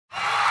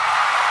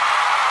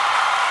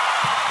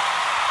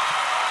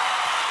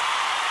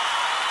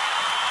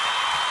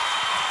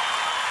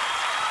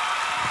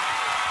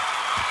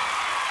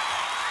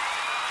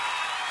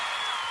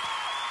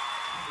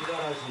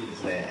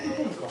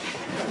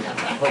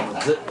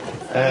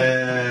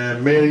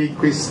Merry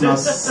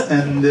Christmas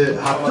and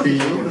happy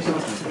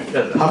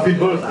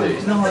birthday.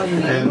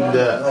 And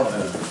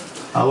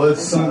will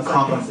soon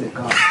come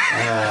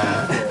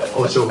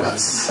お正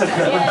月。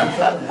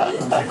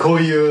こう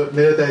いう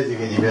めでたい時期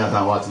に皆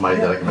さんお集まり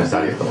いただきまして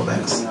ありがとうござい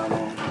ます。小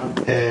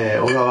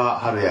川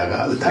春也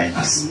が歌い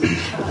ます。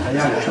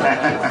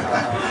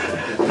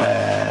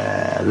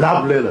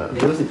Love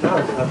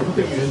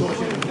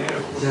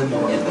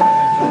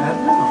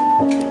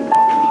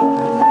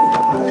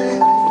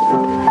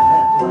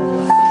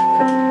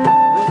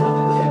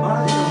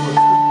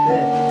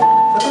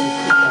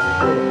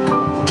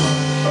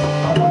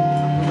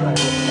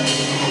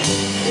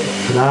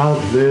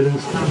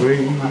letters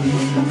free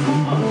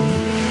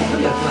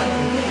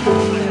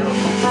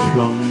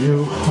from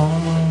your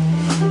heart.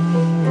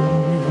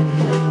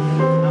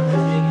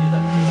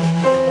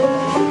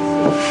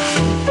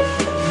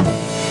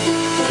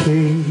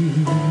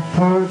 Keep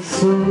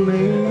hearts of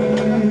me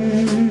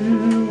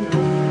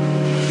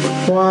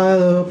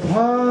while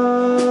apart.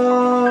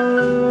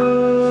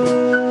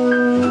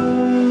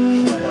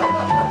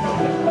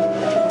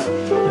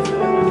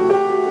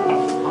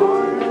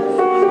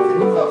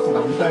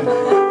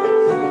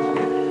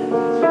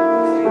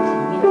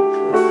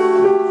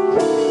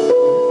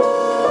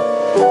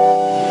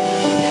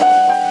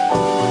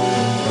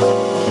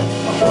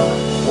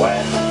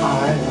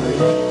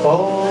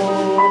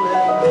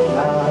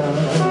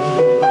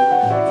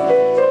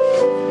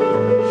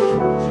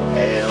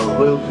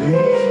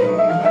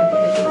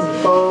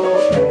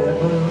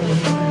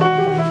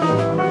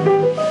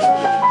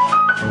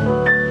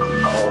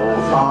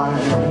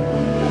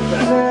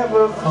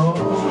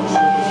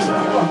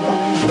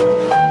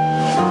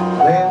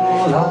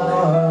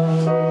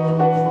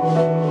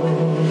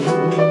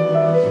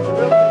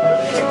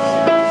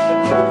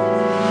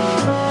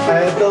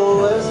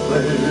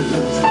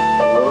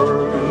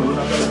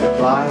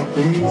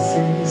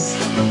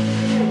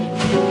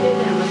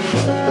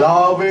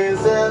 Love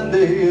is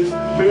ended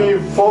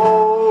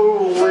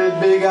before it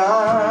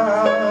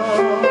began,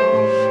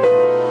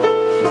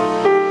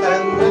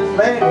 and it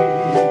made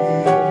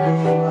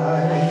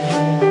like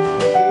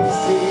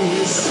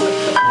pieces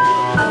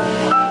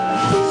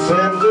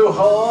seem to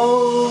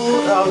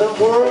hold out the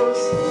words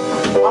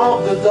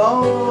of the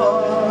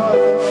dawn.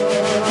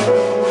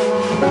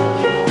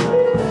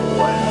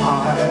 When I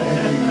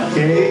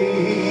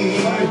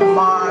gave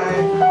my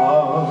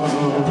heart,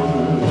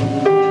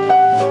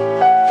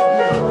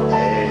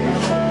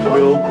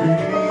 will be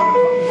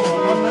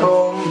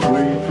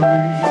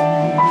completely.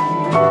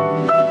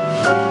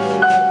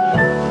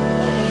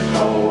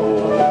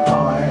 Oh, I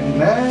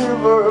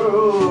never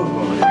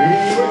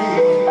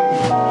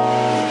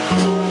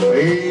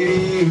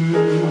leave you.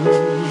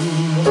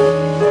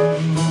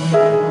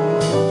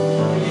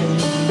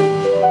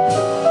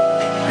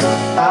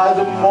 At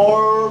the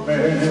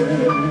moment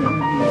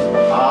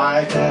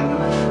I can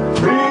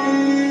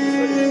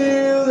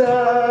feel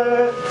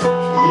that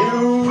you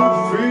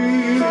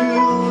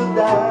feel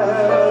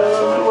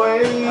that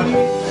way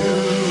too.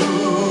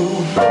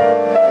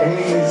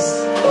 It's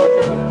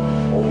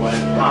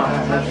when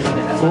I'm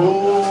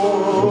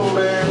full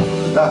in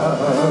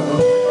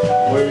love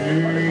with you.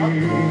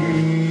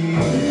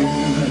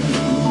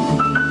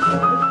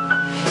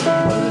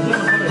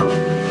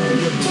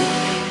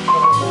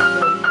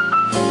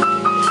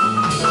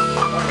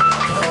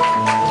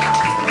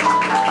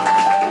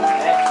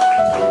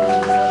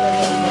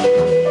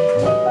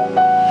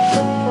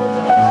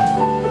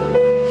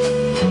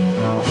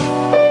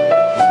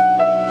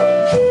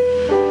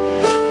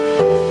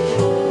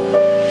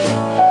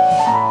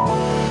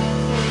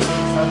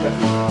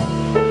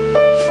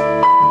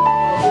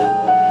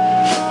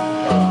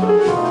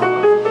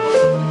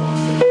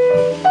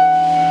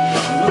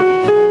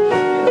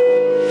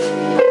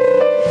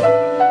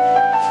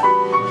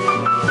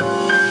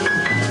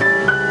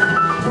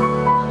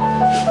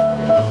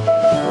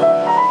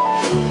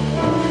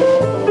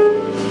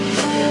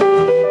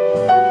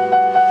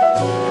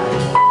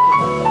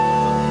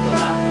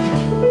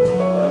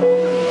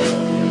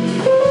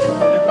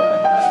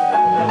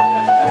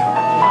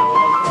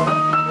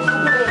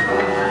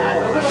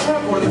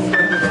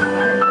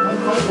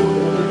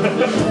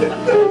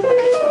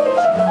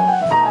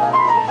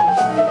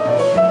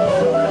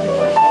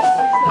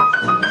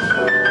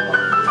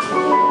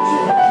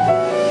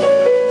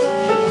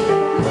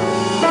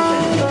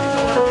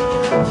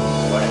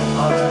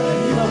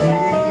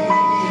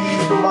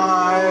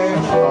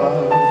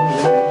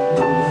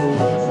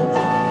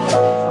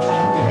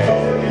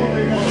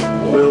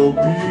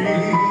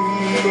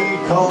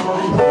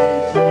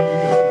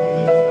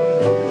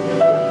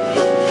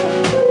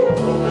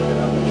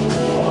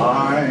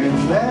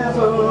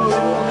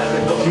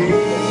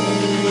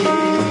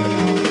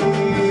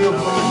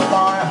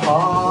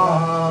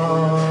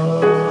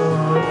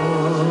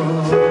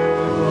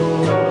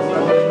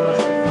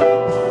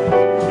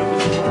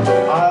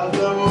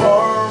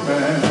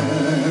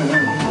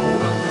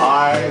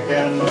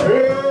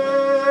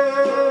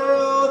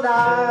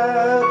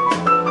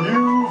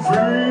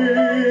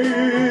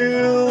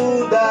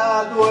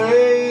 That way.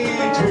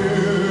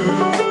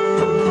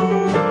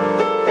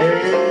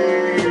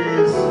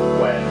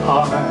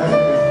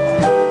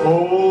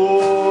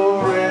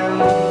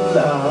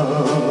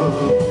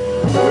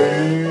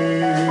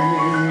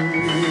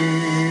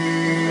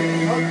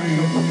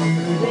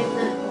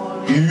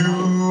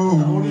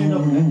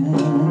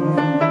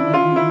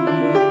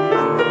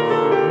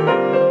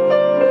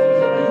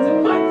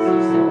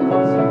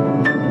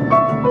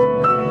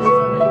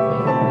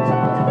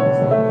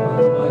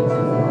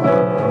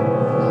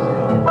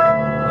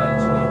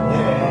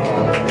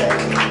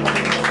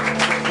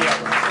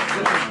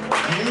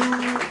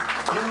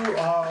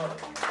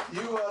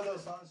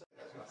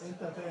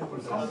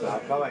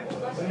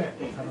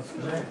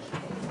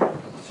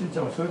 しんち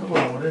ゃんもそういうとこ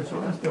ろ俺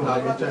小学生もあ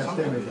げちゃっ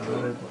てみたいな言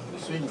われると。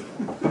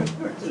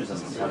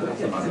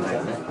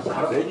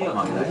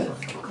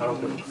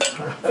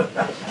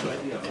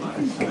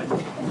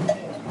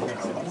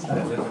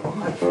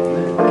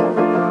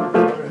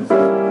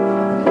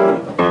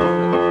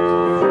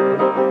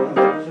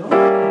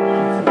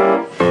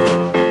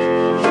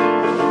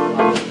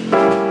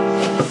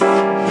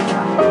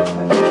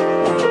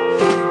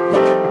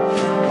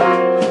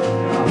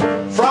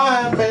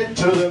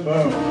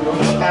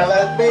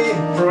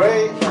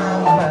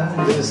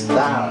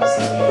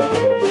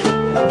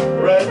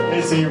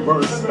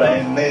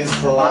Rain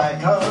is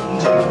like on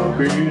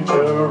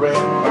Jupiter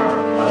and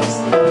Mars.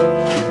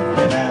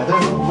 In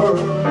other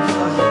words,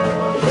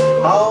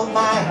 hold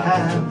my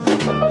hand.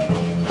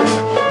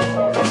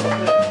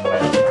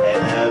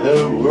 In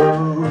other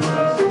words,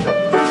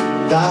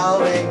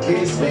 darling,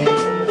 kiss me.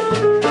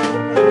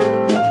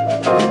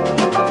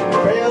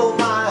 Fill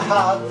my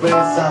heart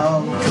with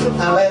song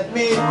and let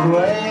me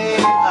pray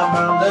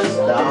among the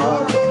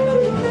stars.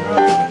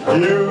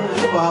 You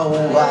are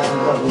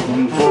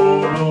welcome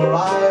for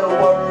I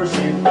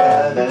worship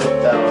at the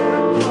door.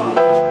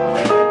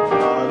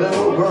 Other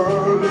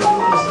words,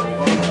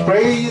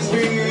 praise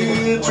be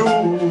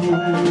true.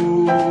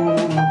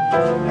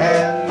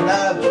 And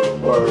other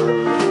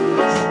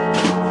words,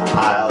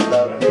 I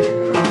love you.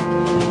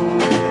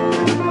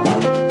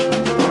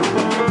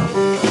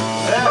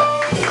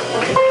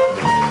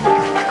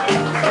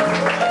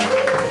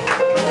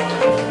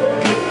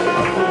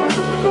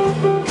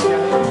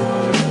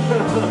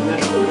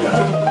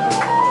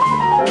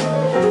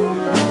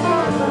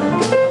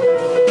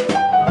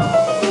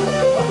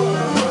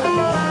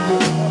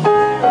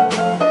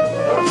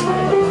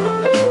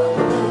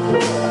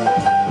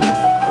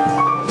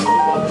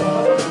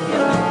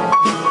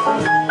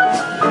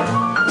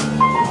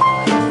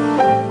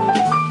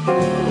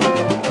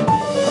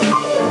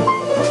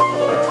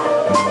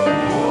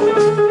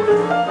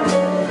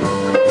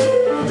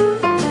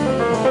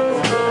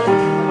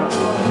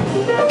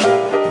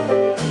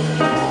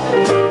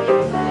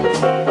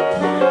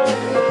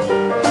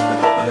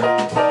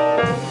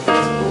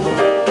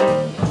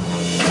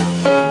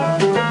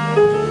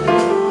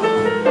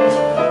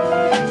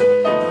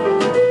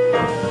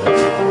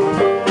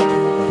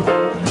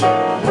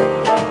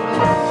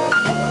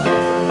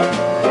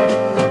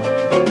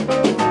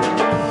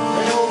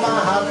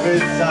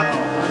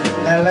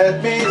 And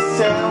let me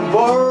sing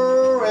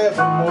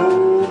forevermore.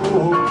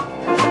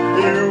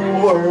 You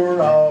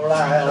were all I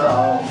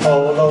long,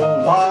 follow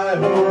my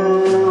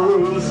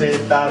words,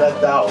 sit down a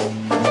dog.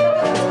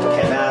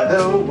 In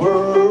other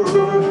words,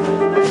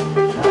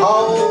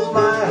 hold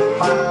my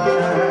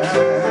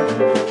hand.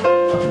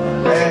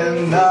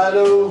 In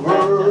other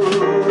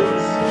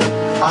words,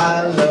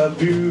 I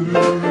love you. In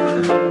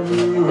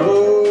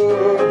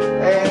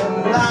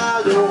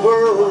other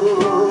words,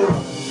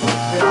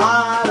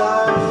 I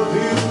love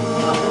you.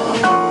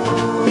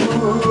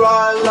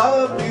 I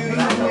love you.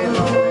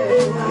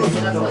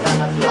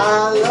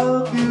 I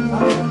love you.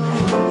 I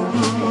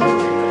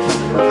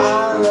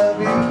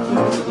love you.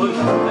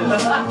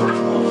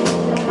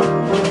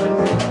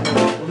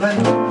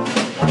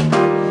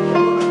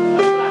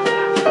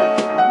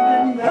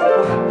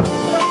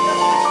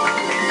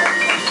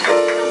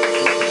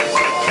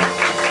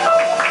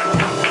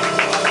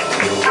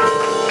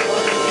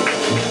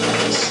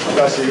 し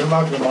かしう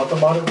まくまと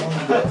まるもん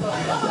で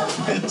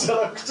めちゃ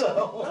くちゃ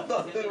なもんだ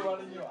ってる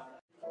割には。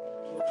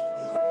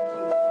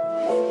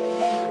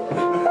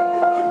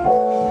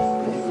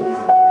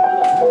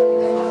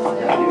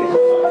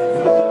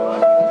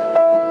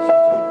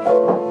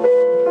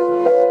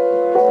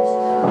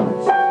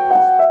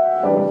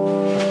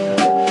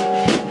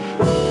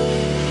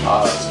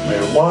Ask me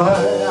why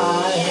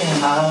I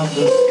have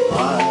the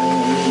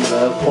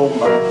smile upon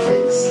my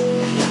face.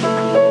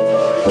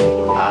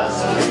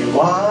 Ask me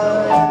why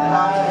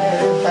I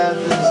have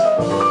this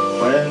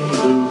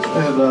windows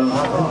in the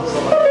house.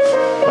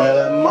 Well,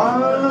 I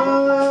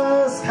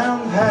must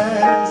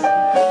confess,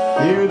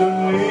 you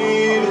don't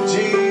need a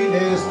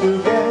genius to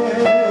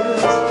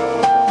guess.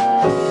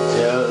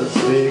 Just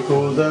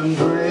because I'm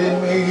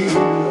dreaming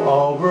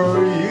over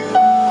you.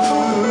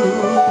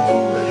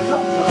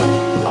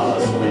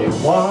 Ask me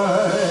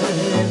why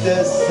the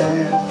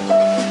scent,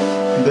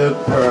 the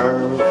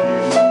perfume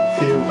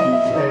fill the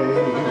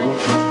air.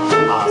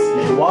 Ask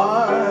me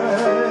why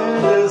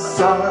the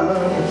sun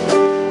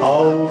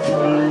of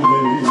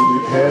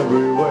you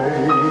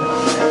everywhere.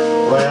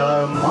 Well,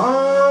 I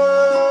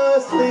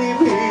must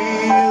leave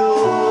you.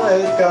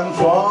 It comes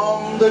from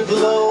the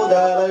glow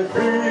that I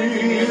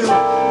feel.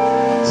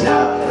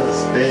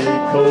 Just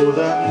 'cause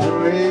I'm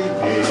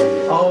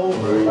dreaming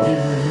over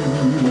you.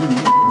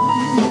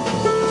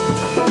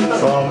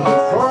 From the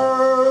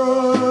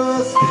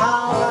first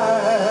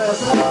caress,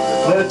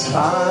 the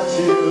touch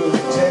you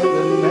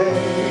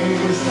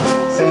tenderness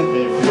sent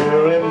me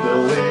feeling,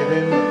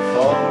 believing,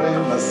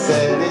 falling, my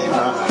setting,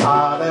 my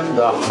heart and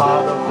the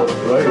heart of the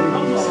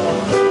place.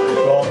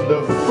 From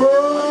the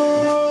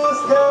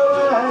first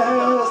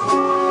caress,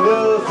 the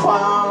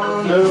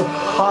found the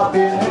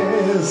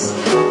happiness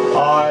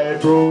I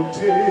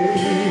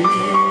protect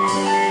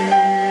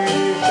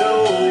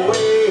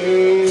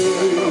away.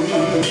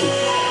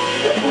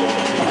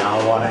 Now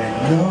I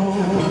know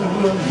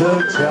the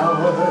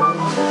joy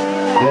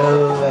that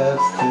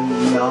lasting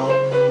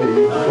long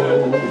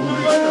before.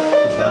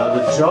 Now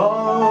the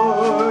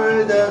joy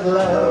that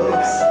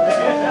loves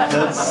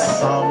that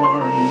summer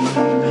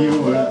you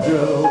were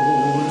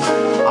gone.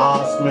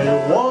 Ask me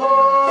why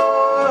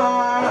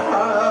I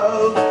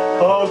have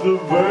of the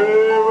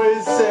very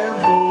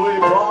simply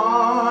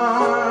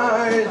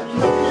blind,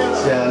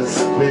 just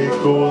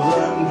because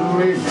I'm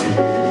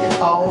dreaming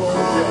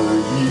over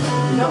you.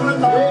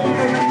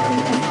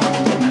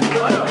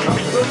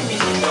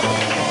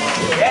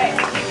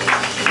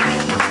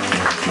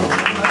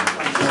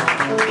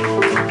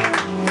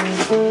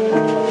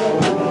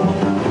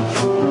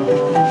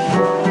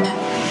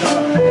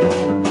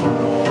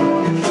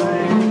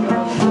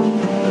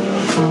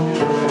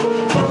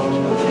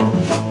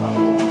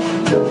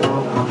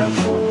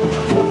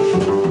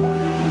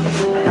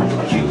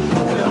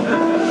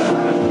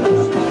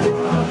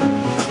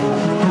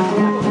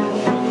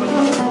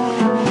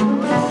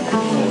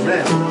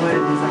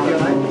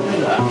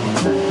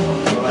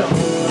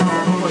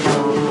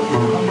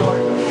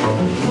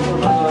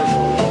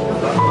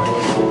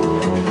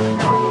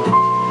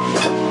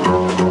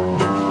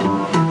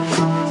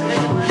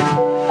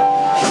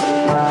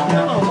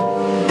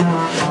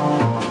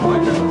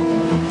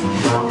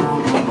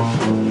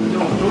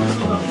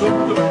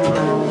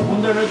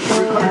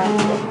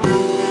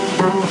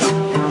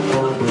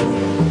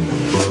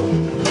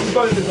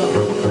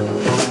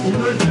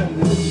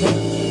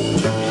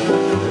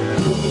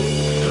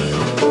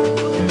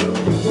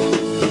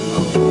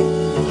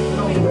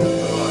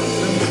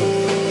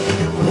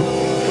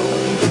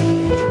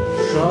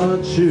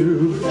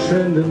 You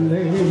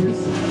tenderness,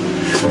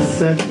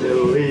 set the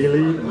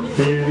lily,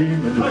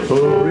 feeling and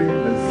pouring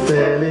and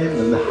selling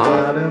and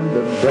heart and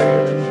the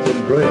brain to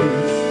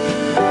embrace.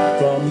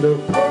 From the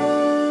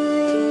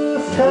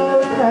first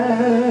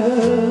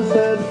caress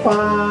that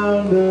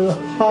found the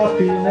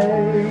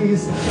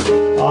happiness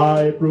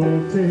I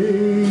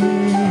protect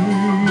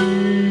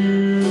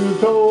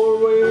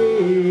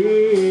always.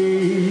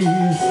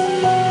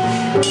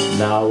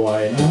 Now I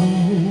know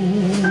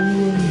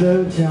the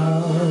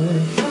joy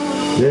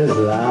there's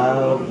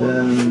love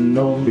than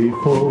known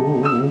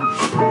before,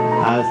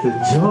 as the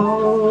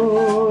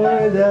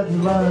joy that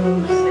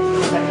loves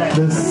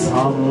the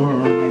summer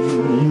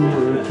you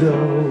were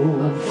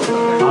gone.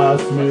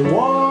 Ask me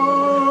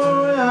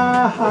why I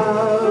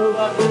have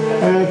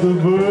as a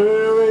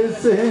very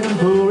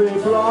simple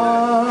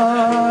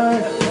reply,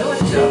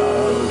 just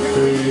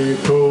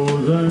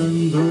because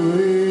I'm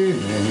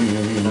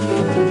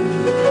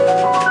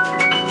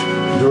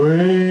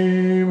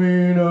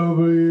dreaming of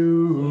you.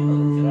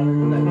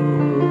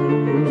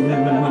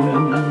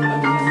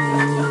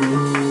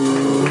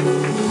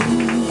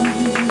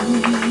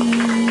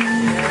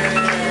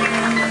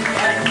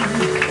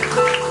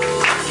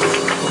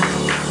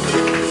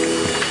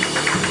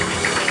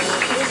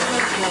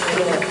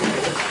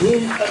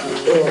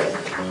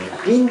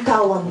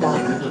 Winter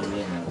Wonderland.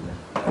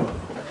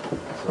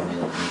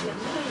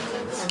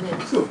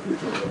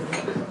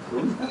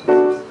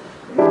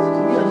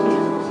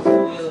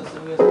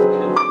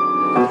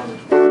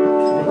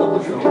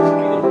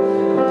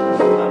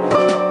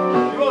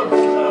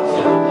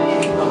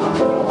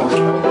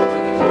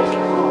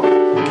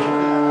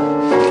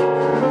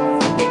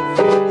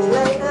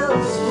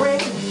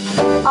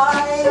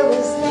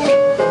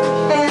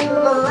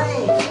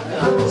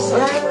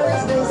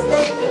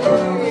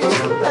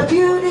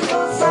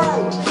 Beautiful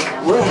sight.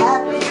 We have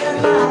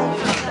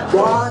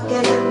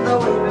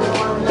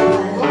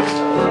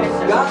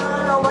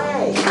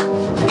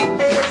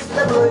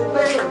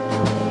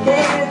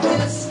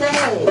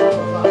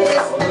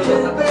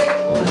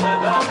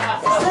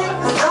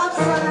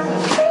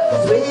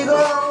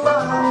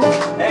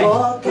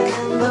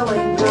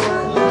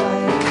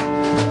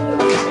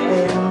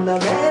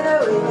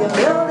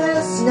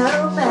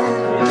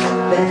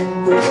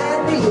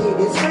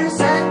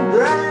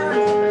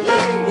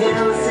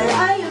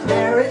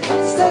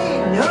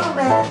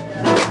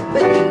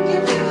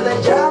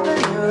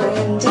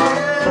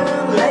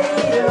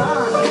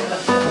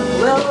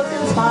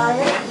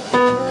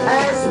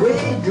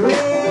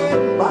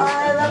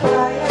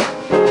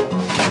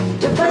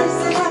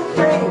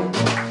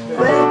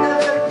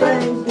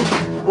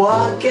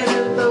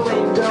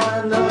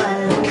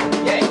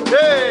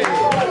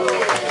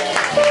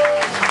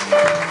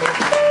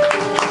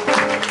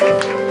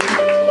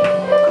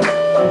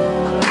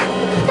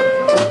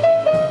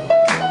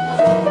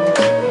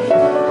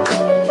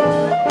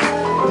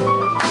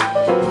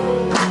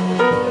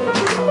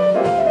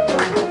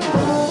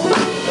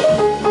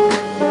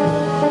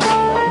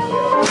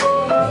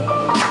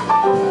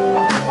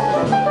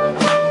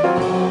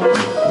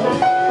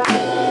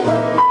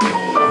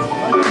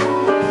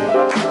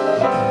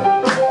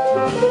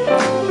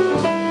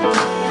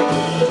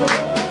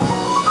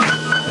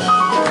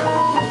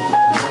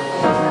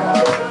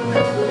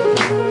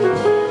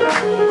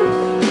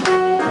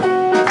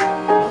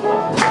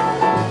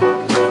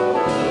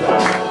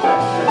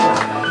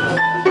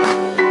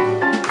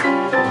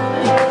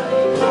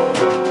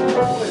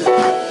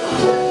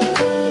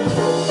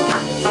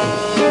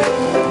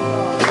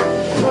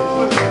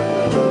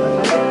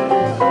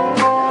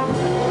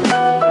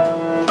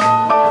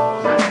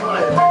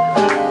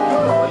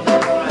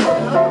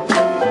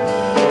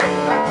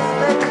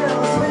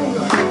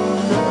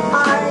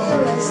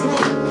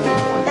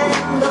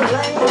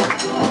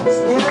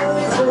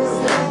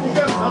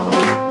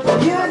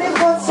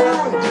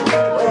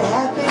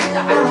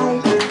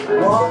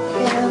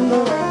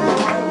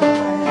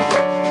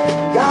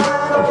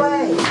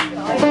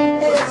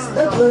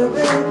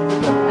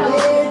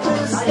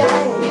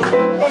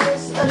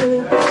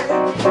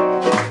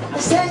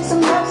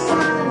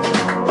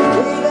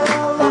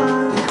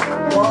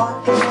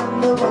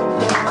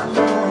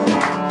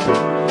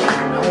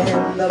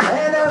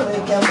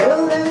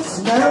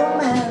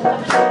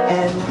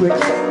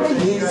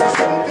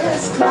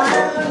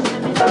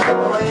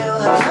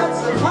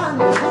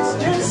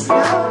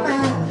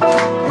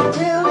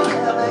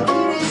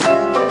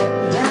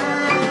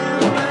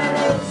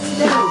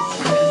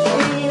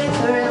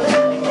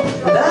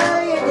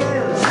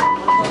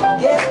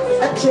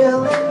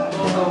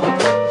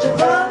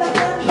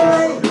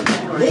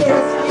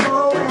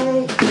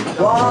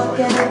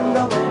Walking in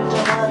the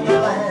winter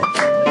wonderland.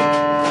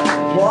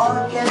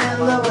 Walking in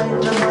the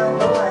winter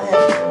wonderland.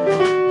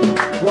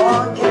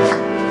 Walking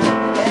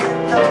in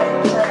the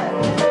winter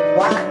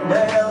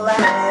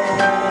wonderland.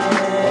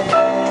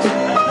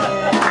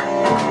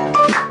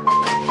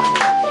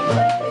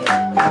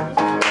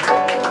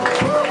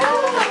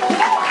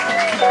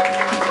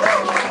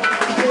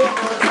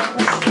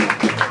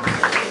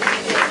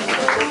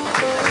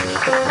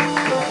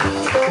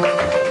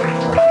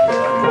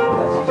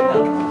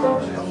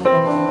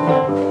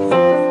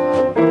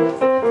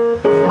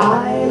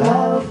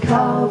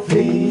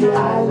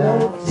 I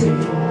love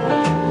tea.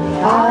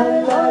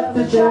 I love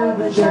the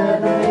German,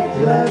 it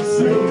loves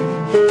me.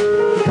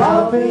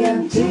 Coffee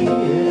and tea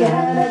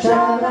and a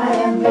German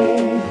and me.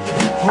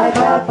 A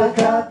cup, a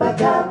cup, a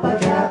cup, a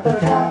cup, a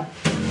cup.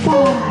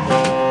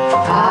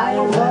 I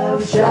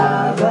love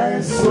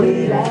Java,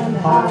 sweet and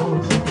hot.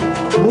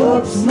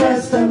 Whoops,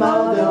 Mr.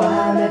 Modo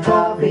and a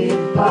coffee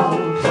pot.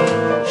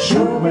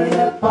 Shoot me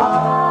the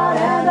pot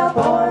and a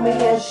pour me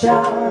a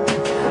shot.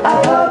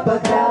 A cup, a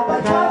cup,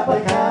 a cup,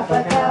 a cup,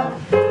 a cup.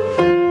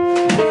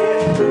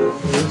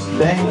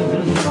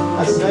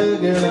 I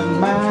snuggle in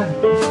mine,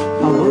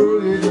 I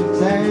work it in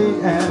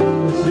tank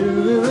and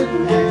sugar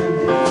in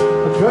hand.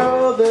 I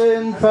draw the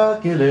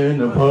fucking in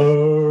the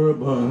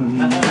bourbon.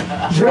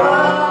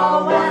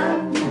 Drawing.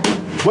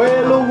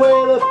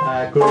 Well,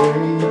 pack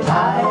away. I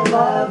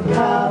love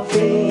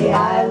coffee,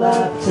 I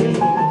love tea.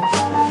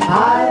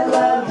 I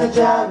love the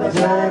Java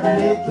German,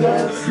 it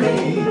loves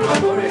me.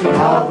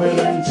 Coffee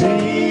and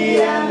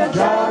tea and a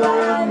Java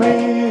and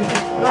me.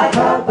 A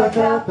cup, a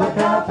cup, a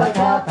cup, a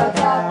cup, a cup.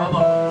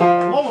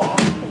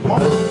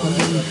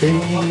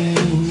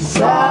 Beans,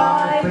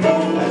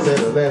 Soybeans, I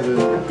said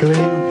leather,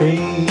 clean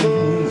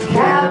beans,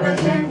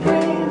 cabbage and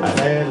greens, and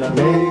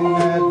anything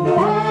that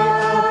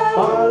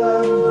all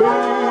of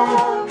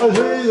beans, a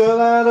single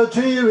out of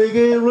cherry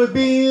gave a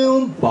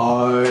bean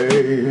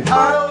boy. I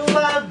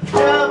love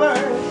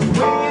jammers,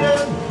 sweet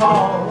and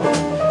tall.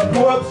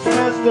 Whoops,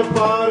 Mr.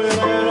 Potter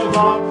and a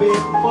coffee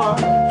pot.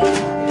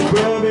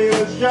 Bring me a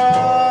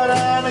shot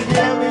and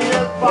give me a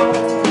spot.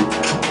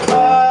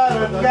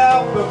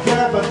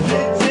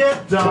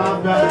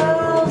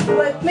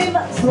 With me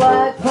must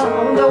like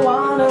from the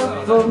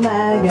wonderful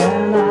mag,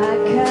 and I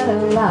can't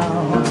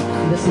allow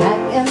the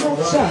snack in the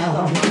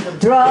jar.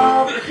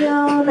 Drop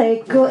your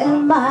nickel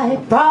in my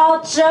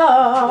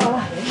poucher.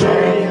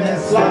 Train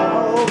is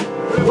slow.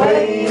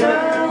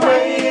 Waiter,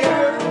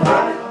 waiter, I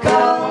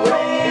call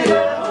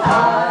waiter. I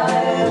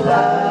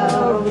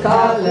love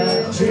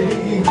college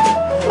tea.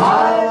 I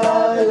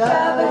love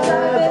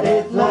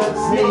it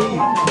loves me.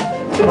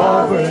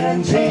 Coffee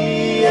and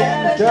tea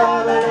and a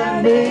Java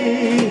and me.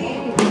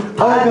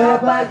 I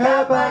got my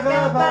cup, I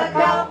got my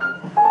cup.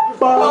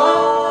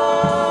 Bye.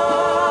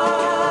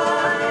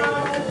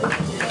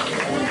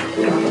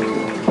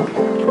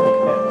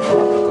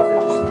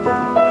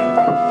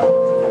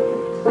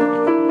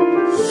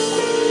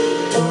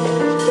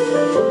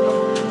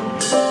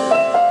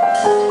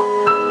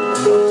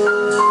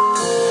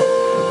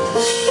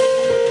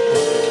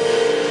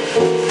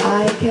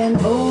 I can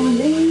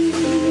only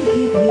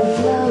give you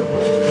love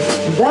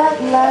that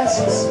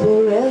lasts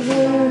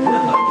forever,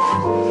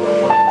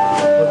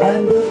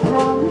 and the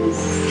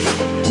promise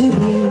to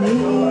be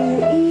near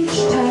each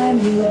time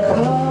you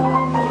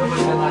call,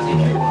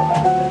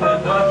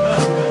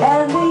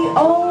 and the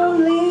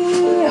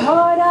only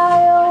heart I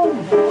own,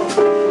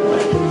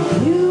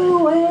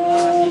 you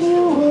and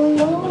you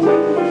alone.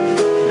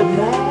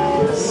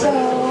 That's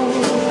all.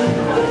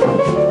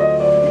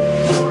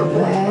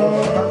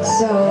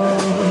 That's all.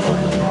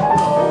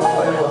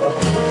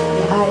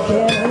 I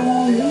can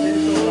only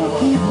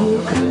give you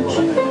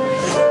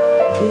countries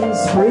in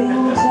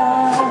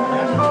springtime,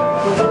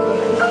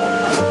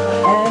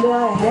 and a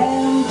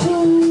hand to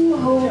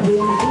hold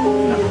in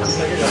breeze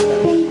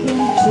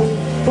beginning to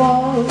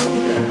fall,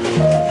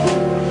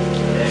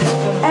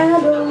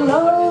 and a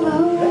love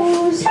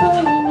whose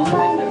burning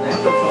light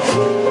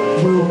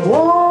will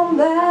warm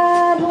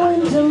that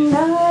winter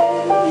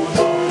night.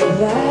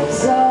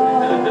 That's all.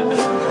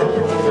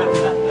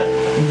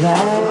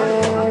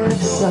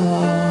 That's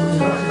all.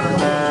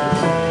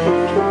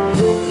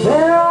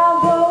 There are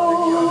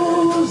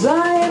those, I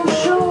am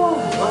sure,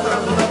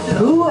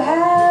 who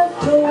have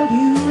told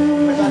you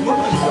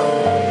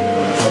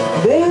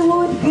they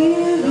would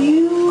give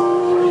you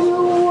the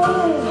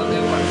world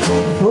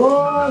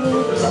for the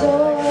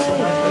toy.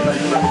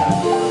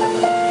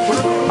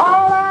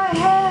 All I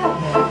have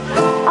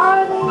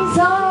are these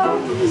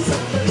arms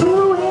to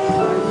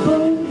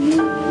enfold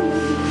you.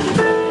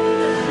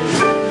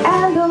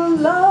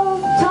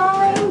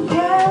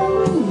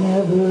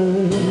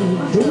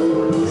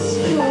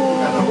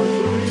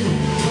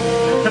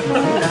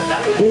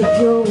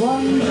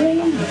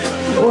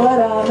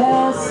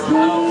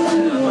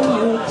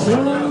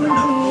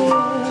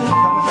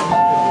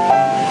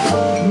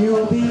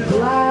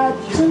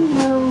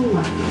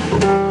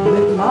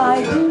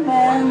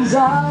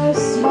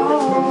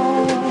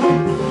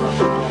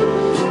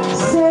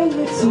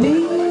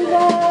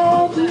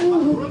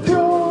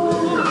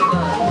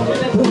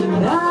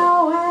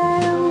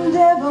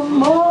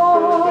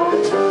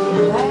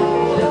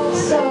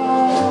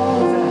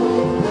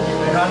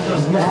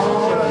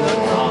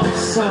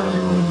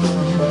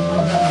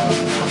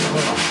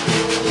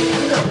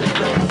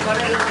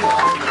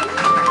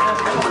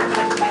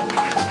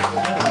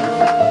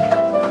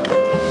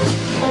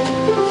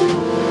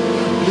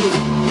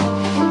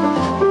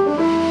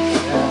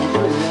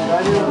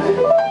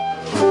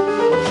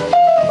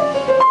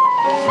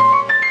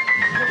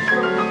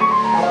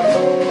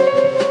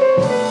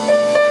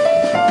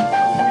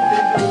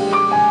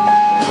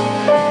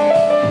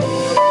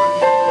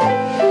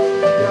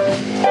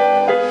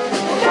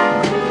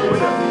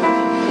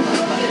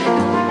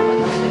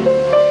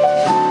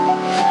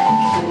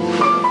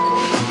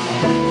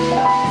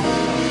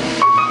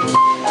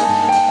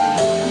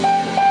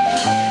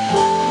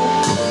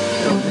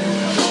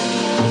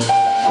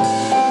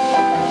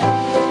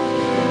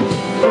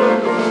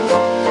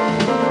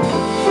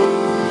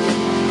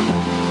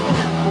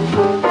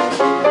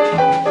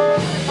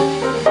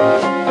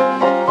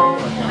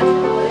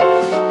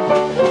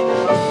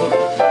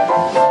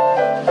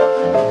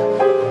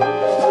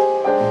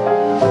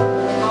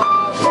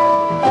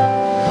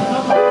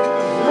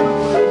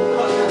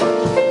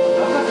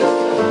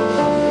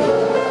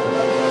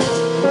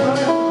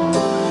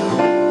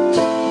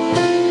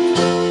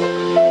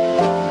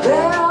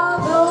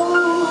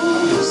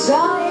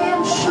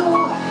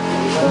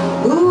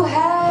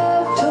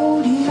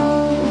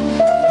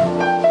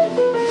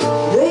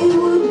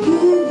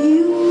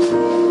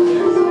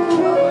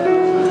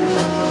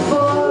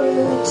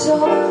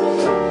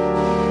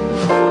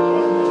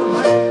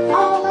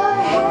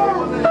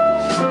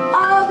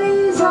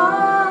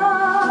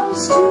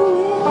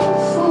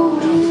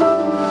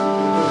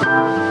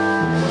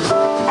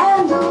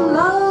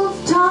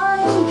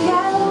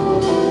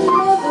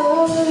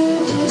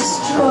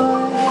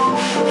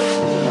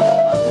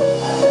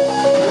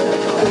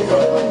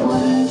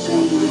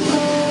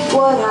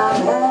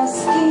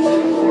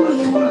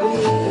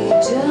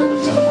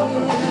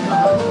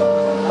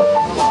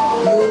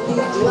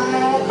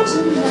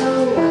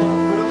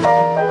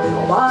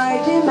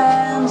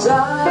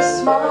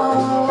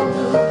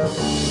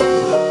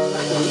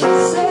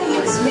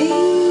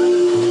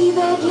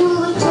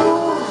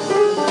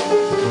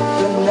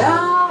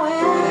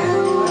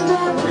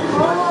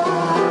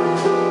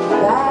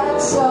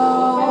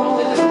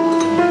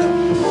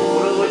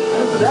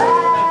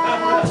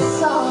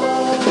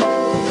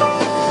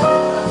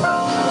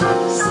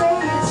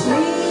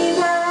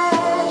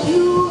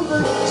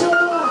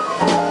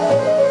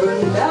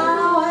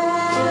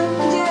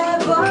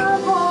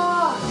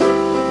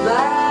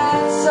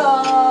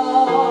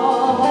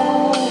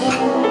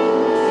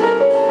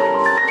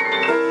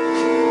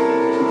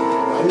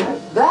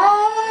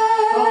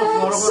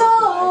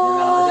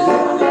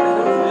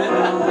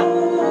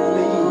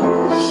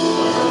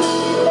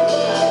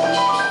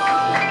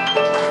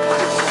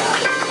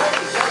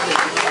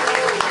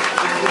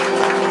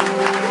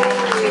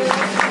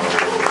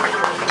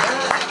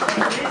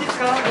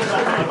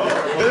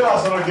 では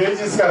その芸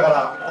術家か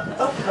ら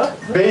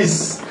ベー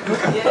ス、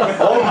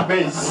オンベ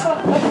ース、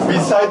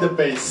beside the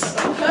bass、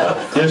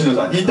吉野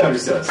さんインタビュー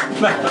してます。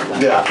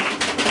では、は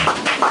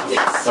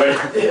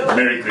い、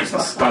メリークリスマ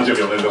ス、誕生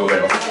日おめでとうござい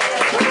ます。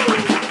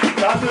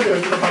誕生日は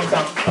吉野さん。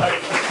はい。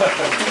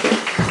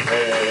あ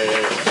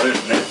れです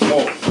ね、も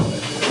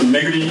う巡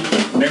り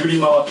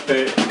回っ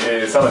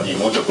て、さらに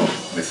もうちょっと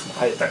です。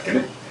だっけ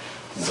ね。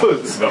そう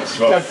です。しま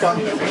すよね。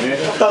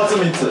2つ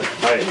3つ。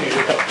はい。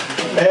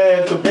ベ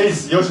ー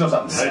ス吉野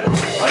さんです。ありが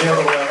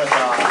とうございました。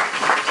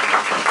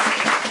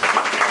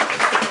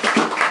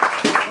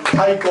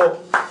太鼓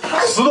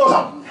須藤さ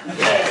ん。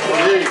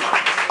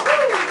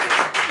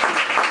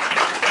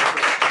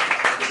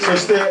そ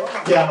して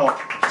ピアノ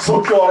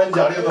即興アレンジ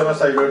ありがとうございまし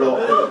た。いろいろ。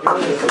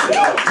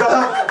福田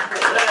さん。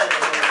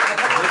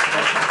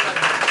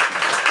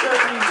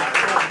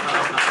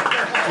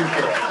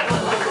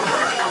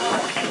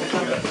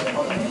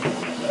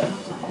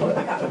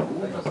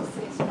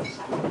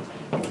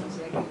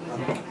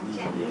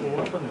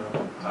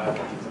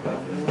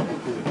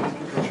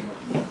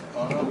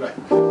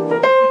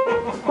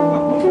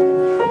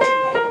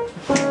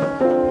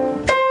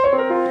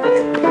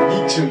日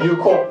中友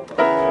好。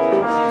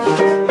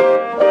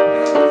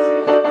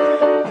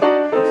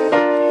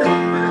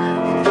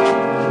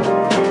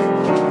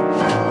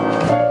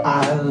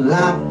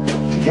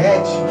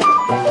Get you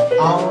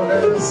on a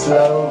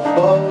slow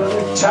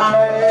boat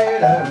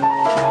China,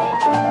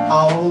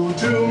 all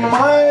to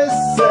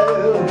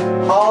myself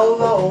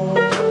alone.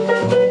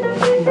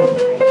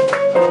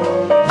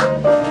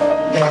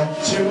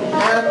 Get you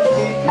and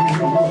keep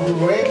you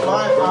in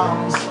my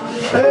arms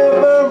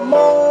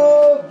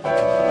evermore.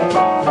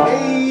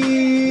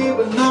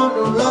 Even on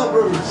the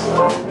lovers,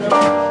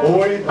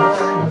 we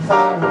can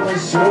find a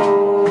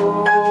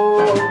show.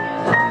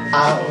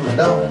 Out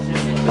of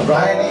the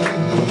rainy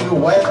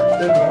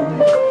weather,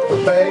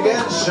 big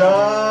and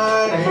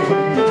shiny,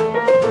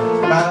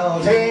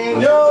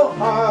 melting your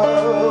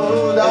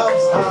heart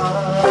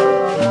outside.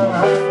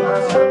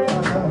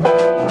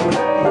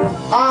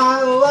 I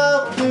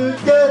love to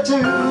get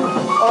you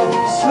on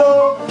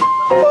slow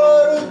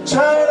but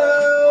China,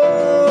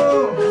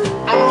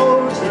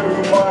 out to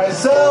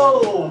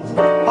myself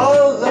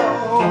alone.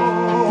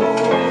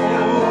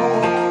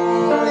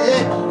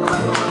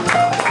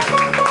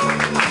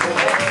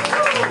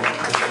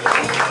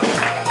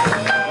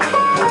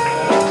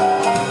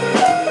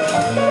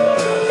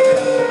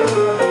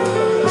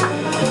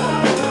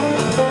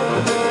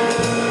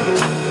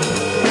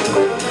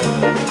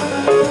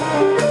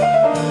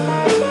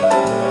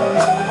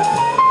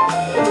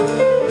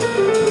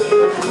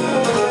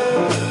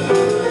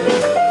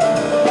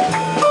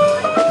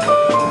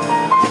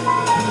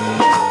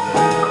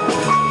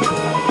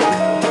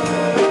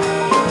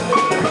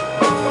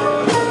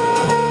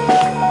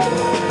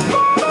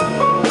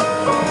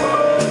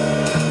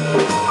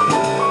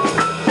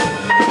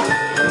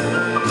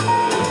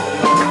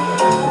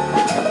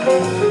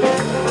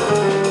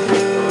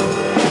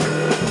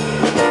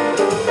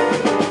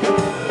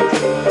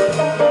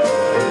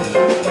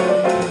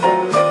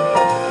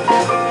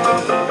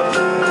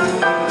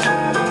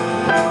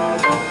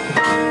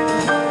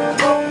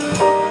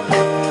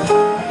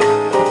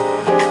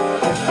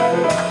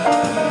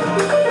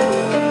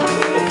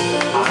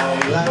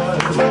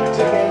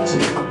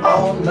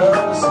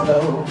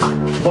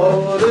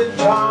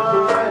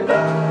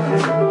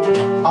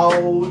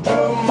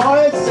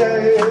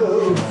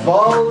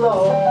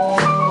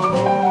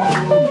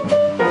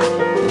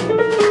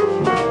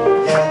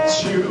 Yeah.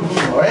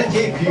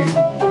 Keep you in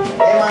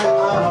my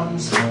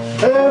arms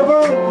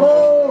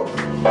evermore.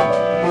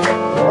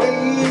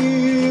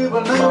 Wave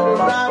another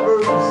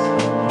robbers,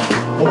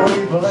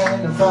 wave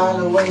and the far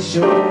away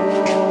show.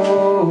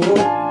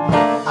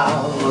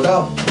 Out of the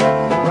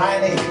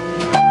briny,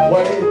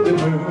 wave the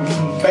moon,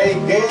 big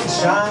and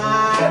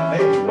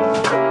shiny,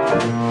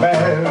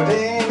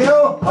 melting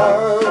your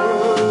heart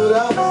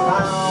of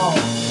town.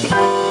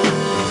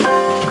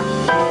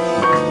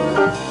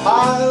 I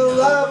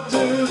love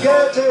to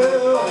get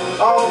you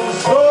on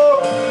slow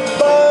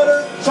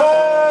butter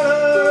China,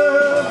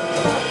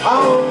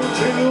 all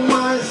to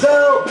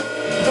myself,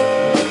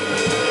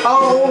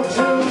 all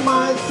to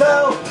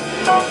myself,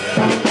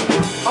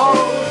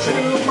 all to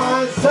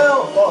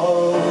myself,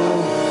 oh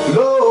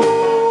Lord.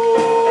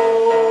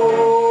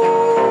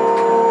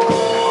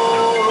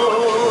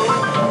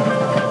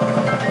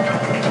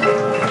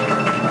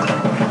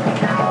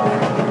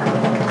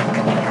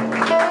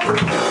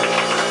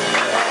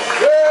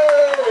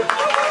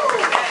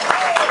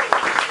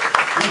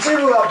一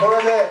部はこ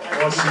れで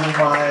おし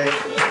まい。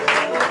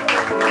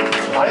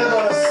ありがとう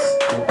ございます。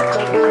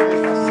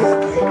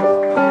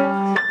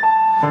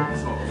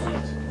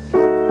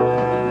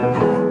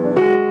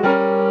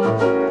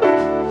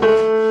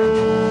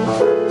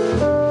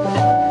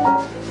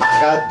I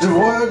got the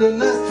word wooden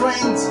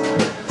strings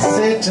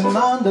sitting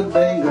on the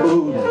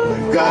bingo.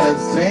 Got a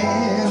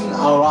string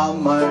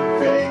around my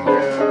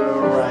finger.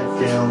 I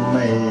can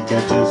make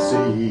it to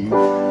see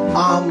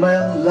I'm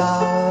in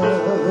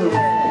love.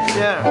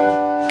 Yeah.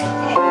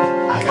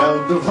 I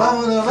got the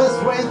phone of a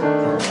string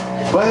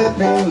with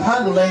me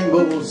 100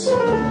 rainbows.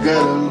 Got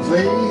a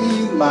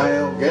clean my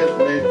get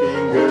me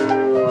finger.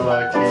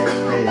 I can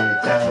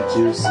make, can't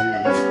you see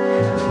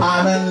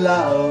I'm in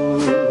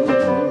love.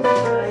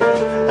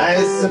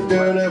 It's a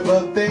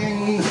beautiful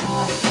thing.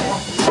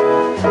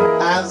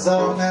 As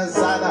long as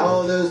I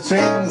hold the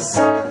strings,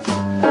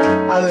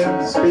 I live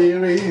the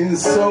spirit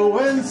so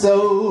and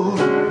so.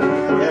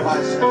 If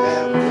I should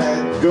have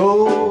let go,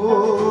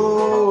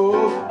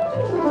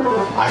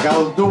 I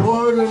got the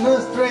word on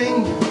the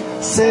string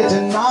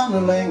sitting on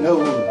the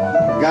lingo.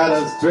 Got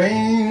a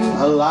string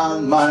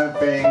along my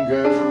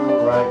finger.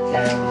 I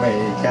can't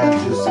make,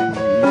 can't you see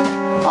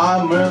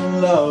I'm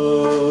in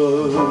love.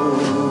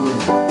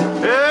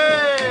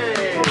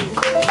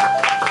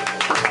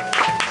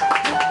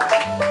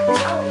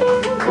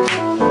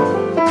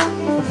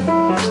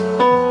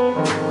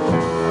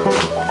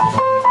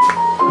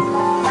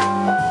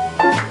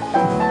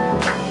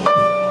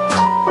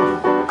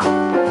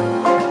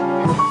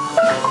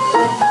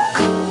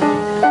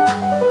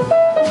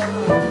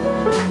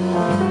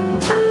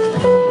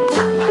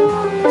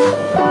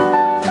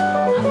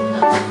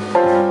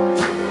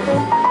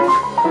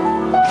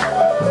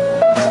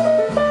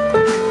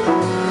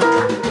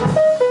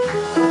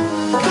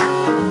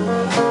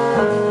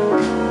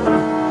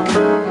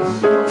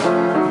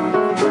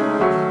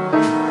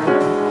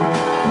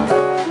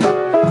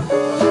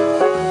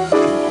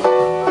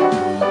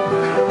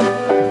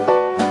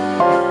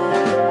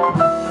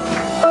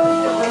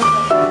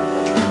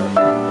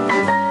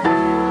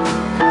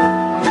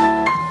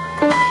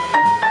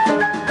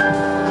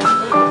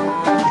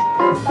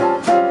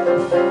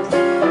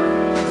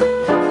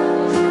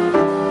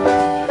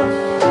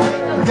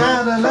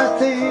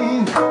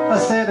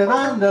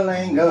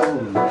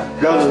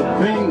 Got a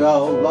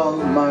bingo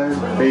on my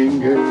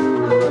finger,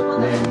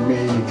 let me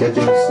get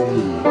you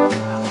see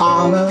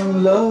I'm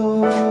in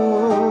love.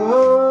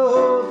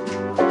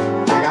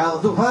 I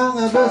got the fun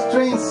of the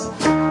strings,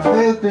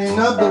 lifting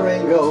up the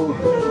ringo.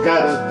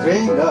 Got a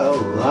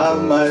twinkle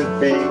on my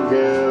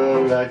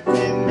finger, like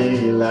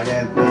me, like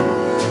me.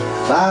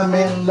 I'm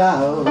in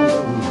love.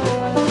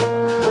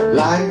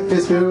 Life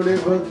is a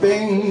beautiful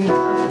thing.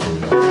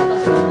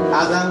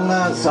 As I'm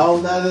a soul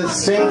that it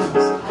sings,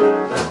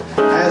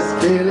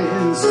 as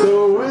feeling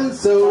so and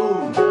so.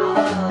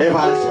 If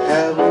I should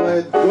ever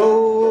let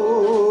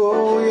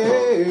go,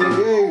 yeah,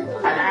 yeah.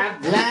 I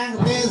got like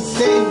this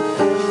thing,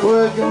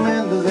 working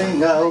in the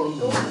thing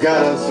out.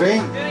 Got a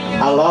string,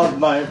 I love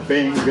my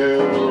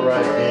finger,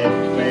 right in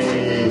me.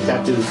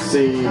 Can't you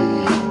see?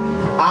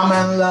 I'm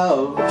in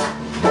love.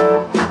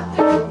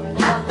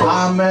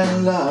 I'm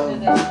in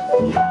love.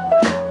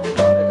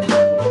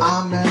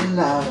 I'm in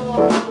love.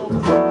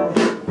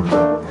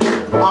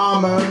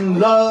 I'm in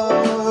love.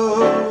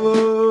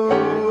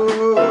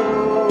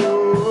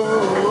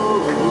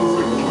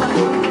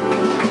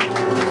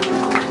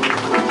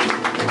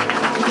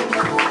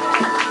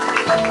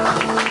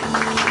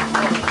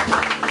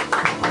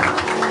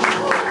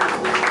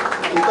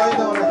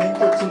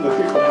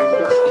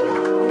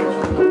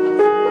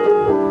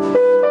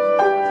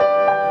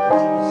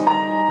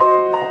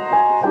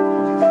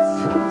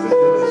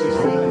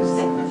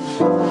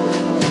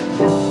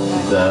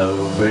 The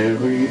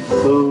very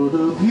thought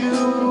of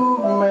you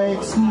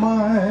makes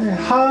my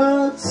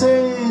heart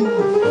sing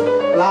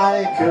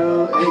like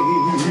a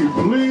April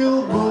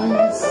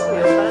breeze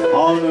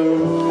on the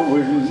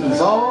winds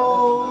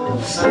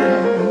of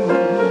spring.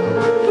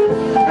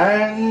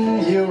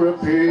 And you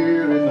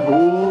appear in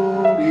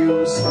all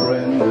your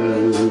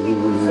splendor,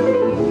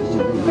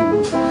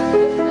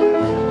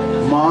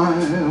 my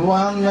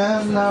one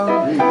and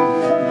only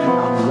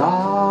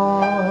love.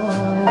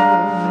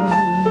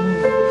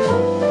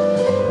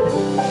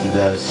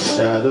 The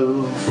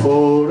shadow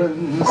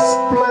foreign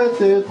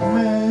splendid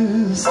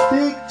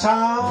mystic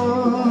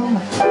town,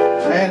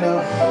 and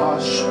a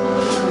hush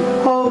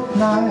of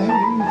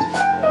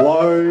night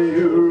while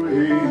you're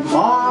in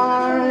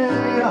my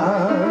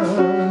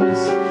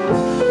arms.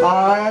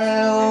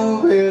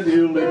 I'll with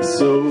your lips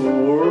so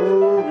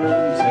warm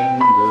and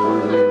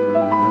tender,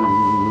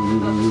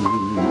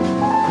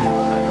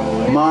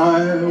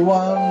 my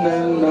one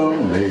and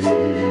only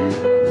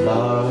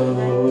love.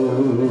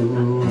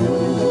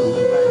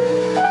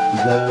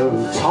 The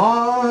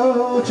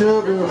touch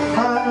of your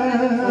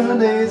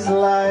hand is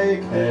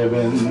like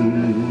heaven.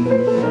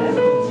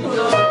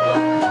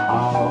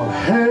 Oh,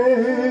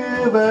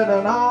 heaven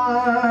and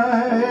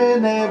I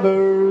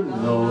never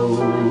know.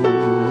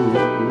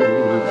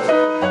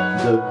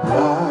 The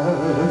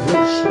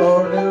blush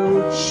on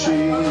your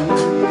cheek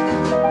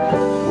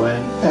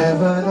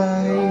whenever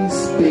I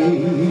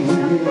speak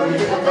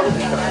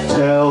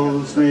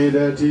tells me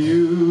that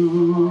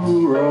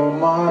you are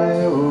my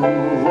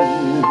own.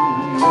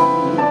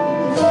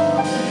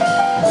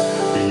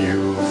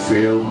 You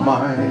fill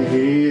my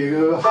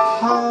ear a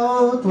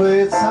heart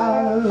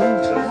without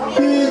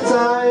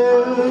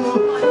desire.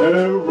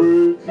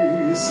 Every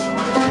kiss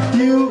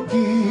you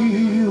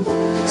give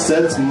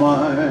sets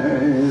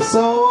my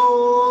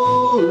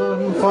soul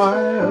on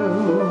fire.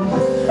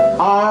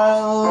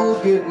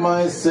 I'll give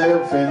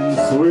myself in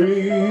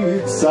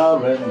sweet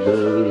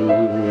surrender.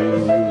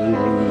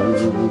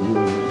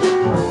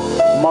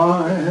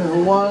 My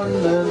one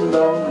and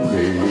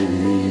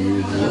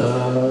only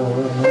love.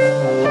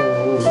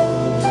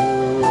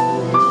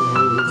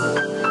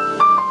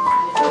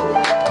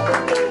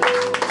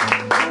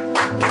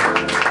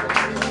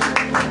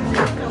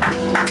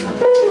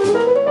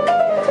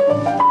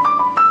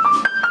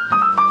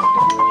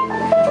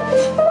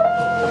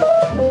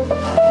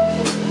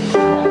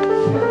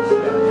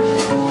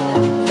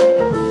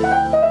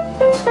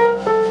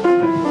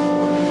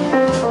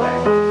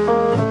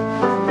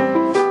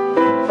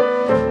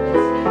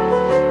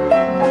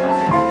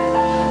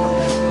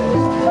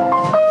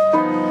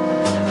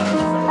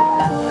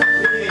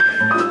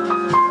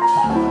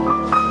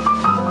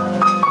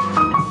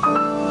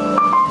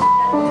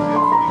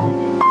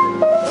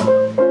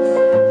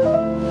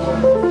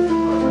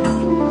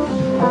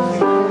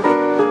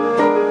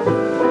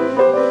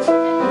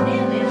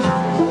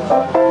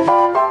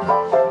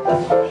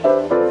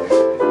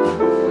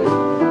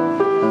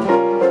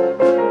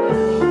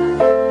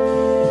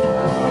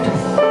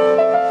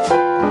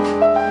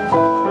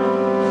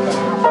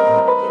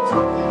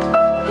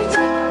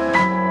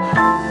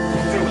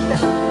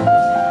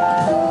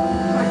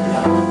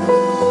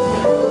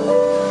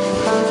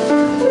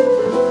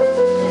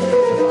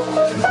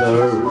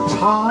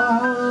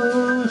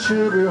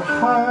 Your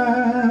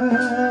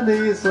heart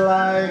is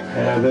like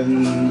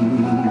heaven,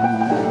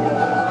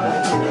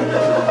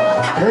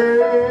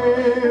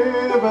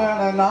 heaven,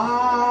 and I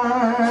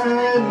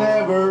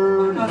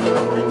never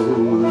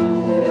knew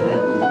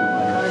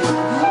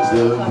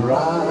the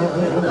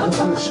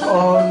brush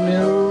on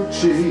your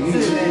cheek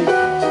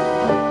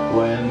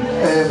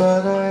whenever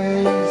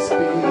I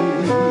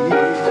speak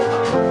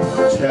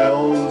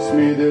tells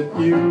me that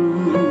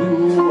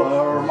you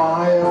are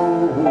my own.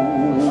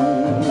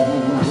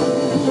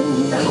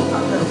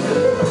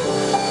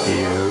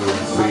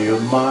 Fill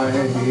my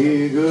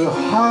eager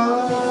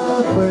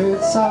heart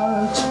with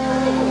such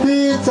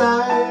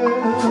desire.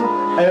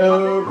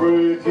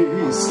 Every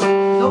kiss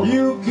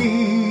you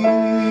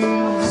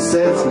give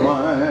sets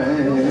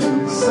my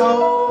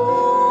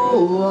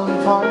soul on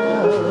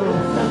fire.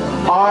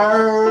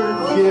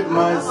 I'll give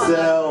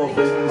myself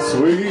in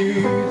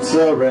sweet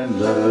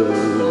surrender.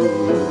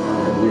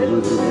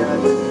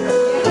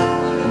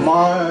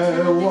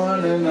 My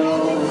one and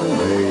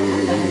only.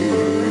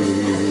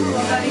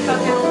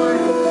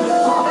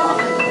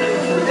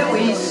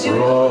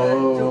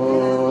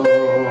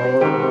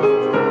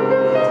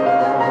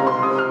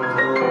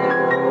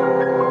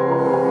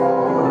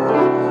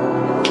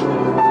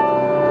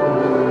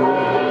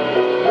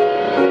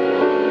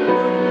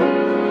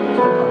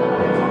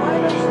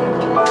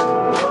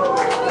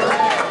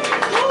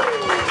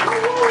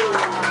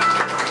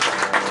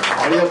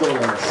 ありがとうご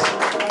ざいます。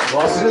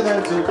忘れない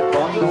うちにバ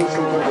ンドを紹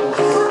介しま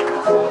す。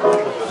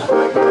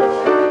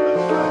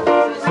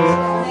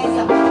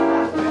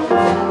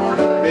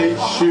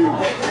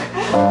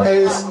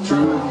It's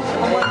true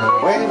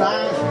when I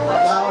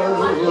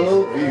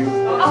love you.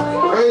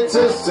 It's a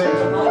sin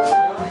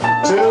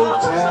to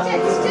tell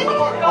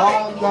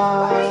all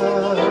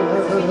love.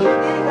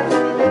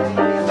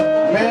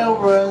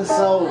 Mirrors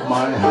of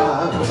my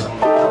heart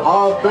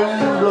have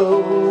been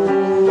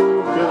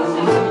broken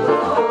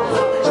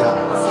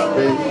just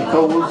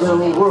because the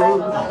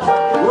words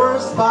were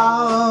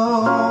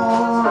spoken.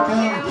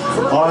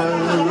 I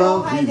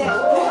love you,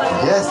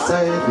 yes I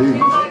do.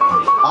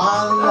 I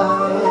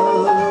love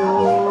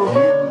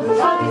you.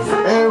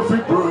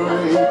 Every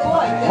break,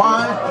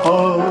 my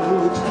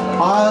heart,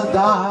 I'll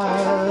die.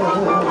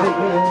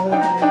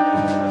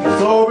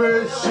 So be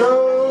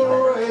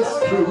sure it's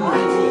true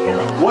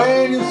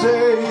when you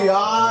say I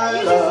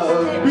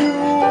love you.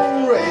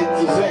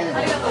 It's a sin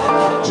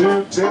to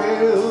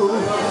tell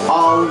a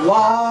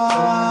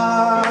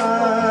lie.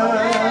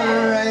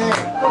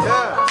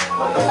 Yeah.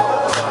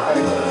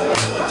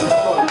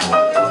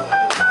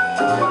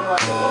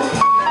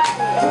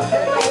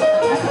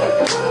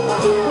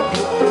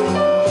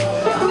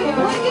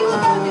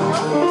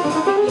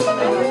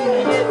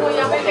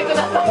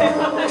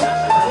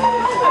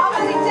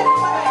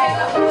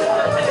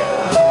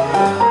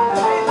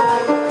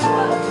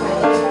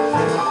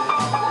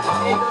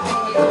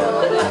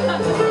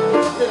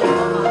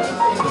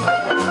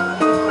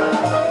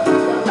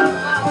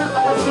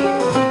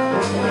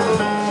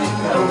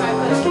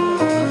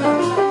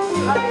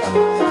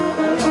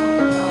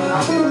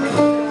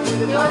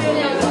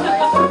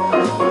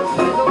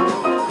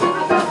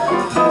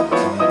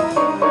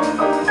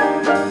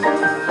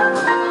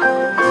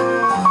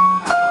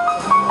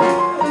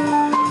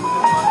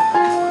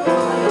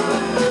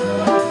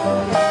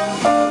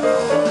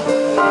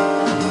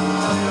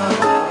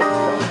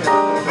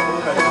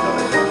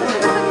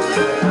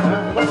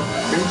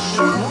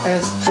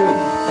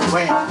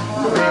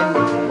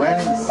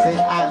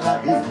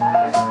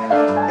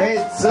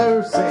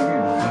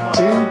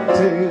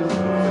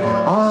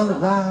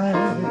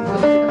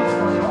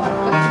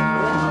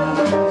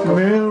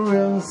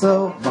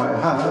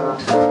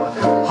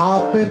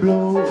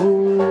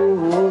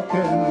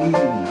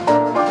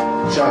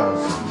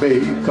 just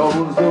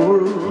because the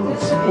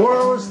words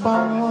were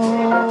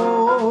spoken.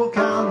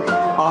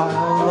 I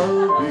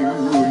love you,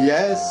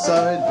 yes I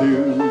do.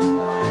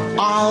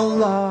 I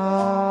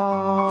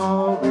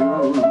love you.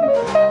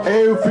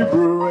 If you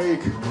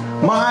break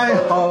my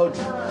heart,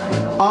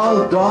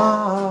 I'll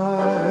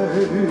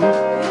die.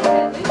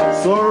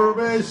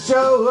 Service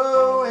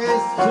show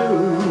is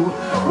true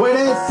when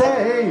they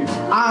say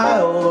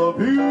I love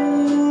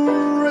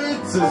you.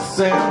 It's a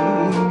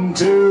sin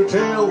to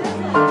tell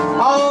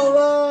a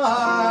lie.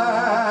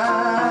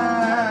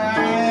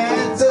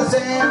 It's a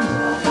sin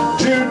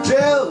to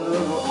tell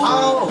a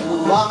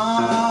lie.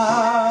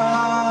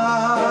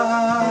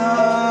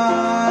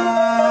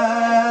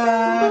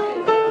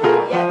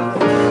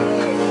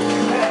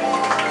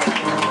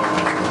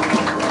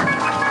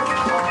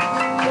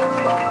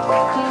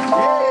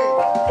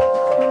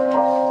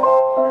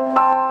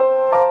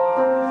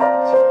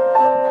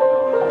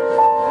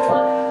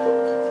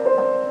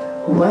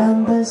 When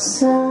the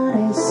sun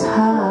is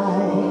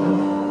high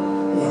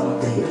in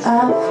the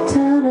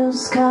afternoon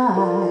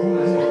sky,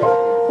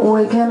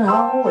 we can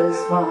always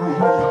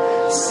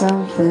find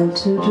something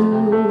to do.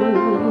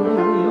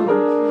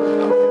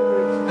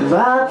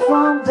 But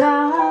from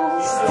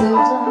dusk till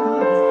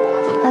dawn,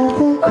 at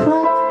the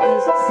crack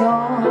is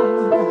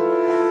dawn,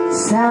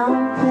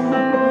 something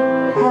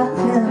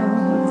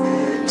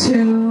happened to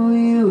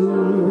you.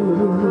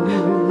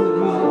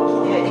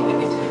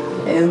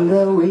 In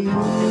the wee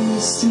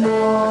small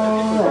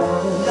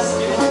hours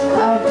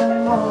of the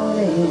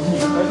morning,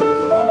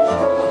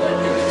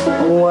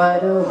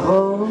 what a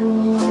whole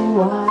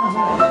while,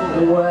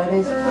 what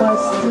is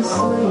fast to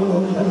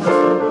sleep.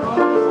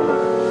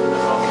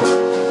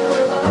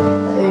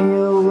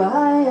 You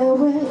lie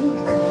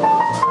awake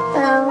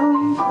and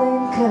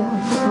think of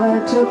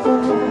where to go.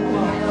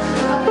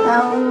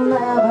 I'll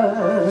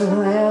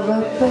never ever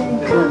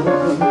think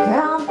of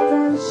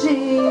counting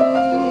sheep.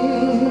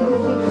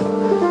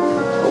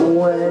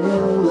 When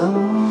your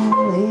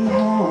lonely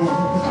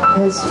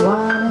head is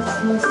while it's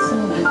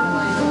listening,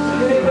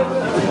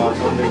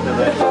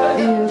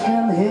 you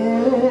can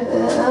hear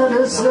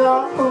the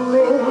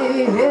slowly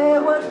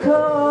headward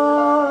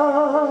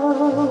call,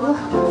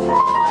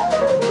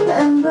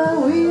 and the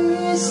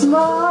wee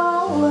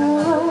small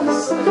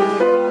hours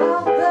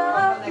of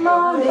the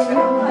morning,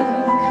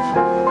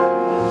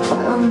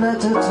 and at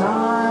the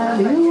time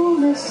you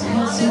miss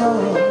his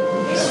most.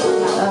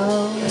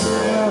 Oh.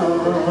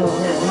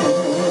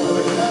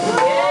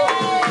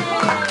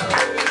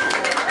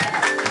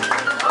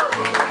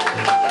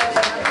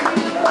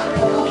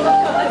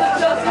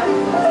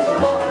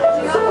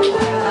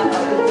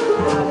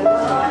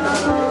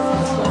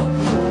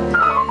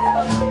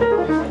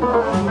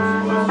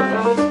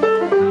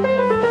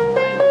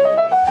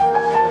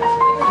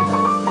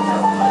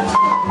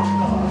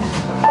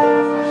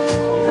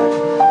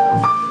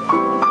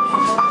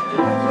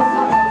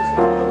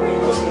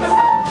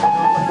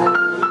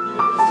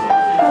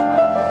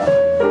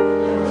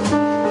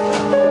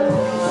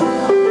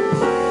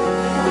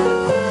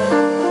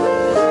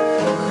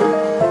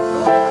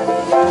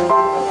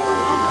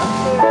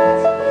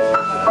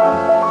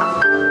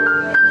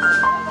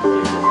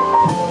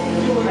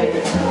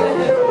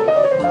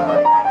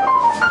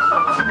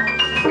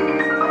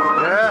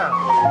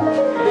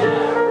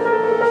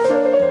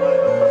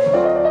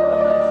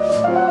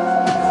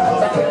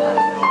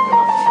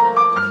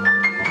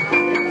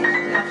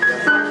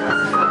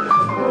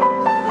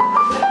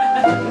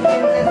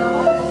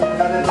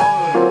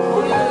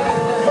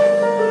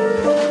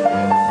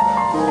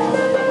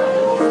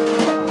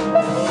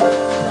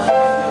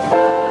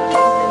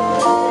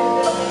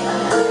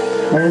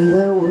 And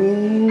the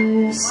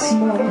wind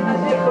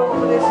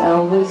smells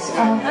always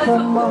of the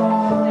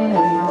morning.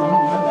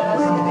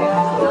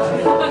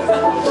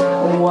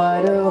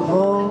 What a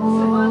whole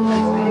world,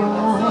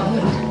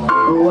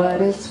 what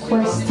is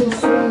first to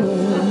see.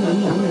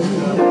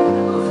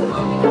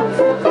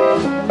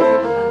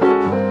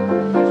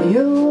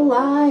 You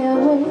lie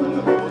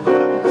awake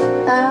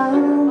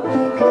and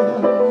think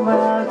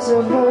about the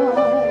boy.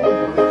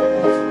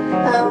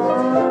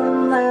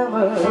 I'll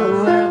never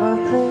ever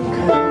think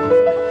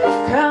of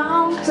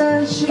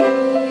counting sheep.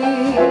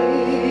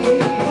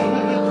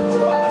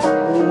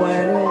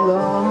 When a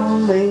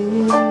lonely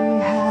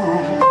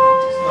heart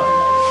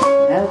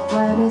has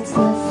let its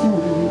lesson,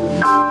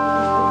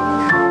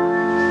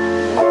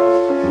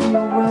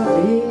 you will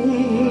be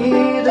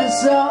the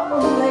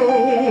only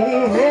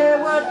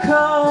headward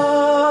call,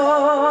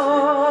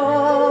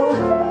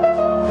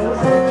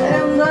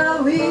 and the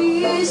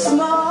wee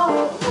small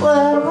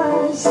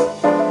flowers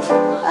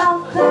of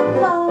the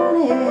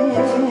morning.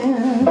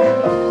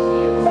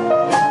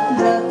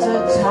 That's the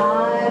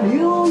time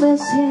you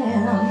miss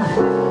him.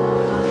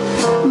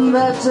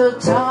 That's the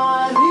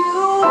time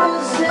you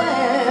miss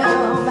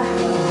him.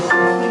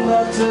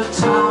 That's the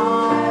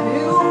time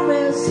you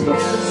miss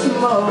his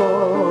most.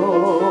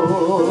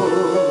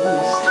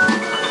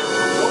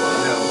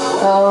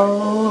 Oh.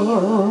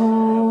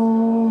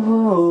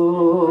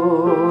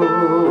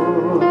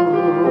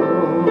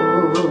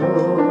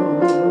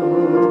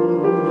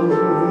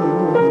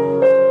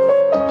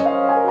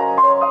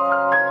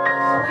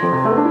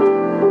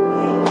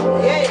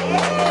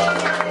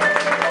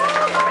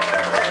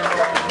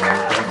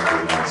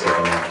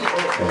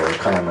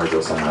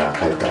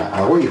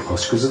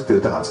 星屑っていう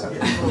歌があるんですか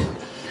ね。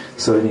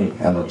それに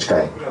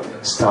近い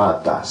スタ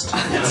ーダスト。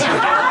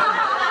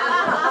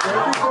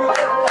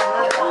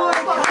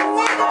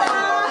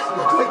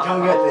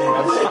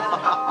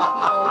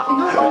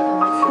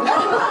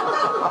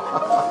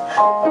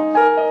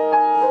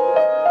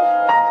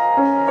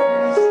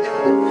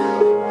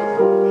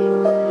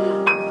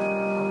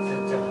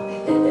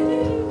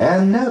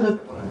And now the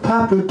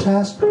popular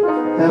task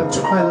of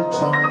twilight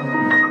time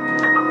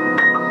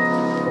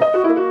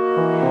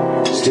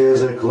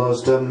steers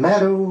across the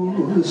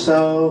meadows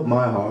of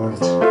my heart.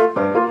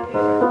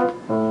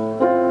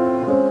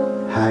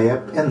 High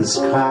up in the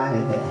sky,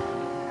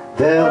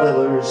 the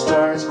little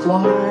stars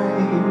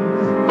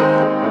climb,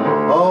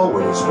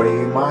 always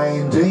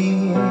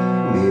reminding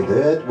me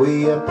that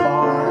we are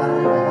apart.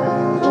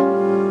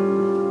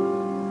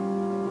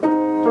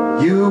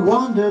 You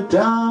wander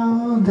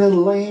down the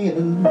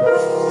lane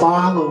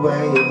far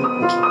away,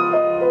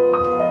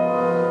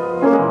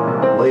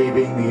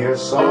 leaving me a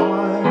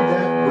song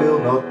that will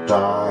not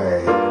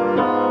die.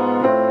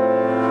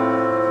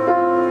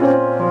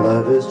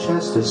 Love is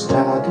just the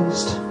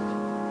stardust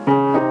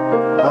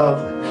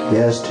of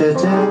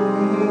yesterday,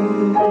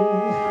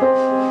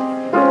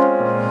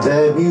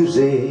 the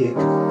music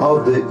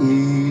of the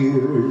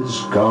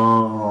years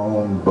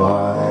gone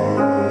by.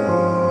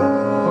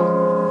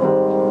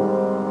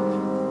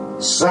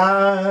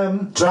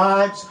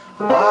 Sometimes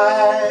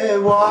I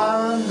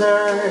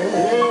wonder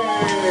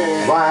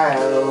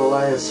while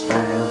I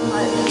spend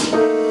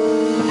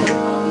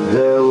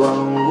the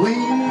lonely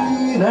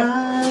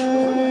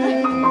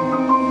night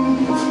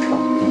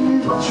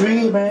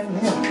dreaming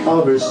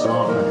of her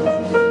song,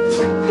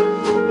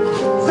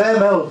 the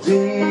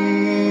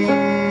melody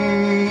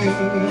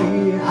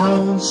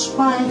haunts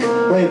my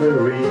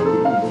reverie,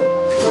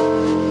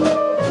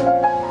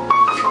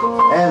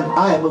 and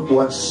I'm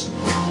once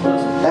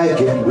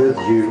again with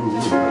you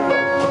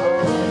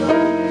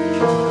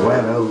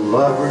when a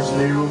lover's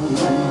new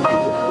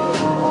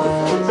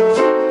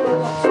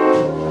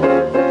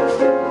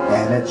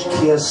and its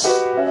kiss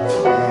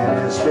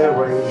and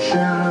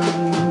inspiration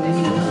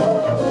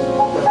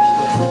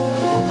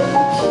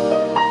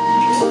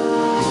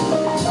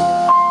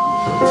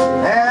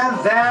and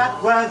that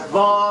was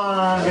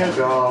long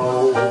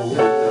ago.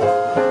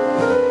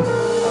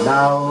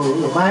 Now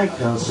my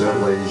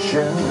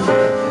consolation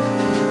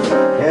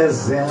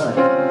is in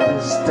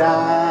the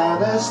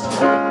stardust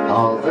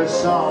of the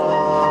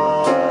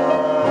song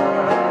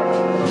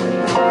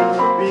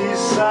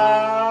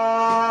beside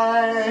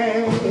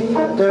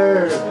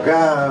the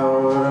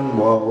garden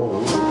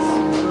wall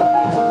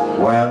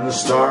when the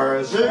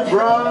stars are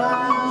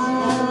bright.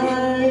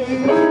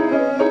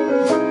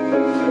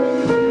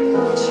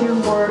 You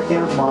were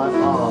in my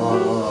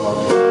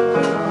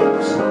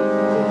arms,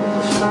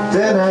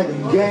 the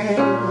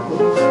nightingale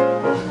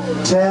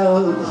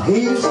tells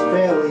his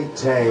fairy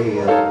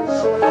tales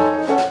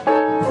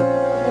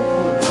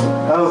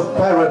of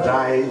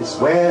paradise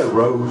where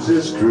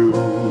roses grew,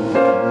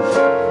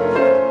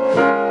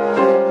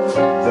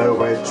 the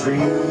wet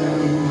trees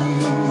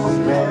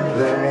and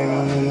the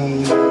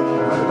rain.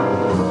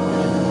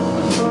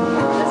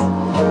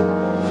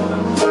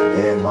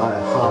 In my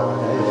heart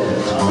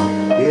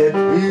it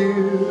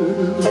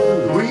will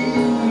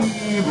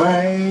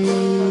remain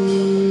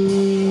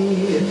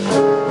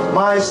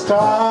my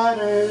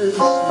starter's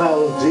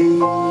melody,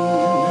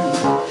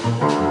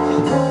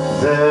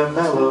 the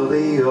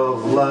melody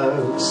of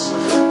love's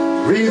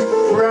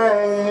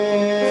refrain.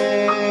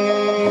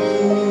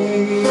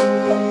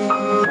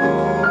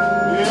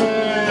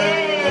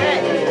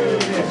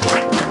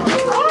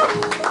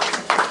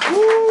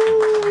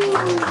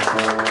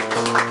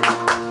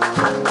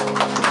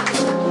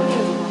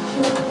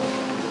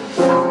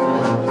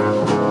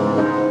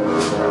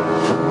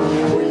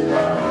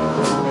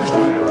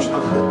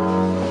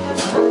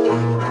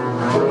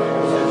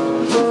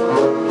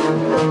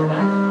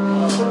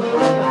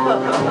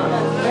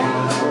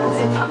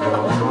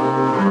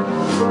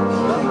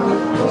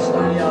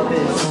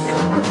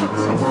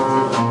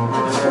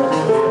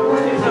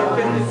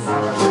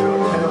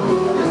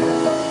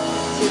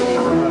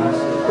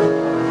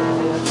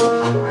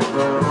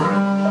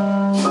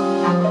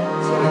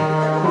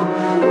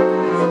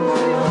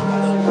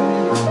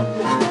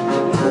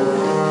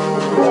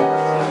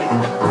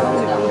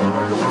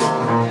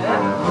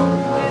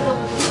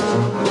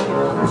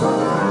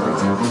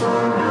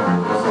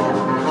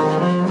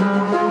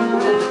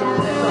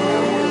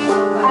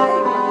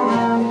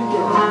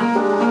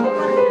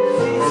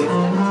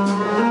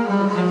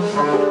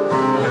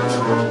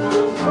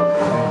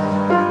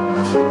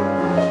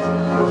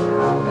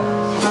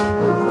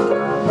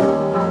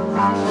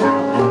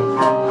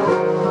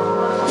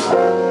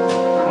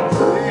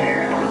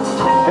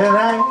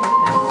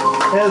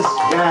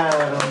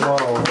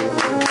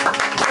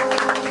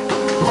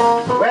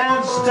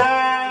 When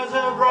stars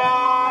are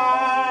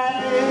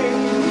bright,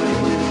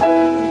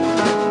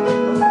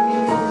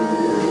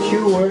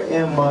 you were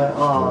in my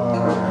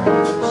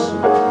arms,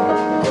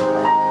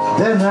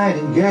 the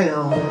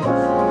nightingale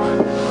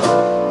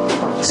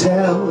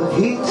tell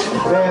each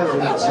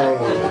fairy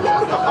tale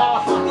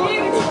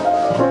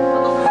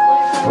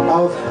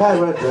of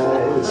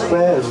paradise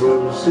where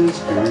roses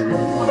grew.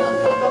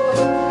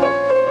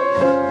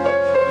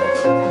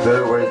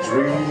 There were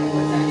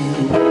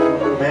dreams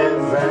in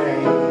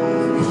vain.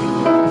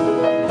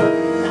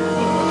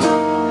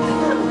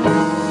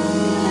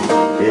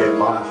 In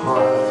my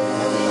heart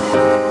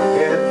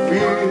it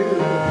will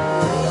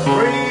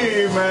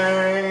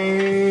remain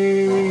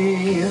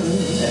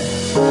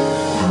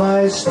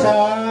my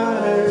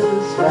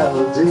star's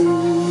melody.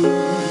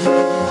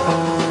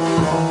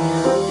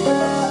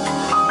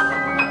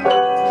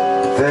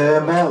 The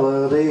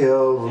melody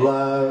of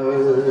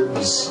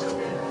love's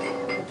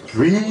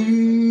refrain.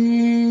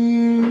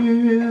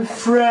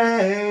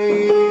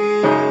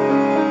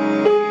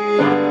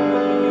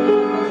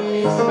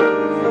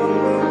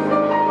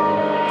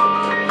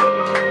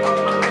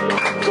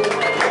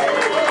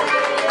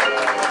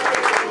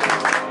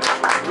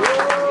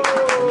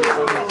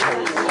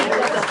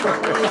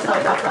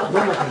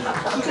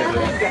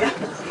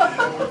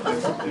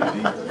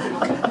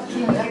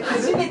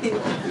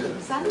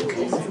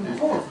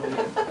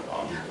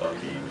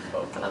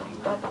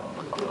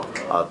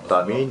 熱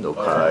海の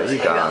海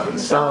岸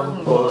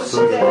散歩す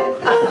る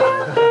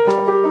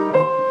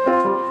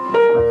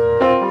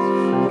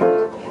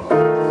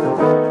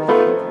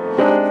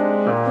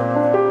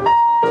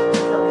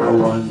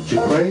Won't you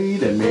play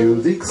the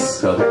music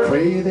so the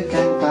cradle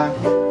can climb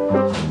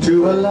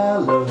to a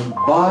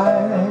lullaby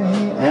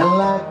and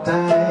like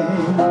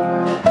time?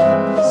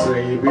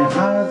 Sleep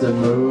behind the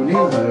moon, you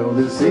know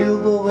the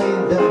silver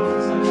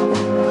windows,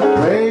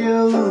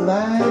 pale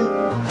light,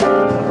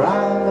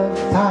 bright of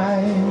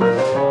time.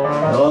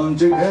 Don't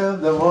you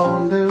have the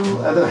wonder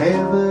at the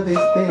heavenly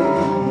day?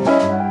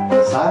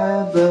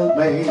 Side the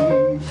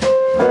maid,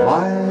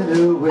 wide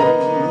awake.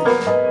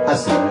 I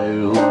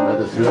sail at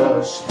the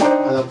flush,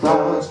 at the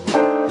flush,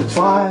 the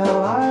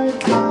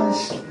twilight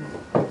flush.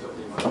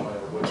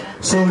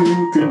 So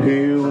you can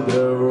hear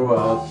the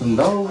up and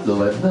down, the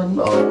left and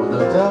over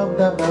the top,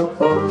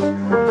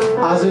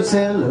 as you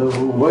sail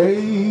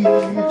away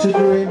to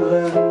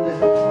dreamland.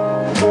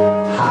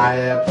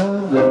 High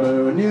above the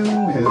moon, you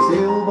hear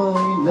silver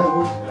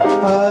note,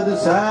 the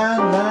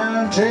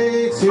Sandman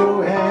takes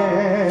your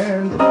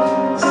hand.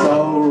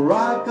 So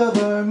rock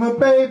over my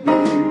baby,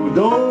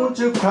 don't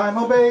you cry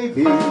my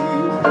baby.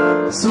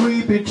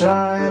 Sleepy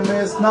time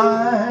is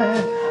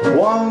night,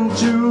 won't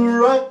you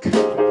rock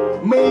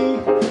me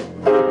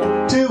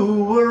to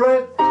a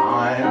red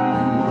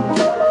time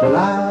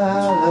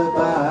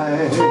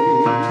lullaby.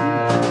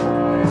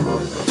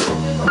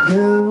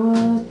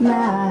 Good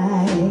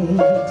night.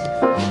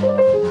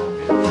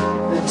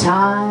 The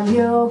time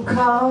you're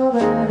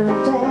calling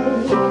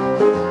today,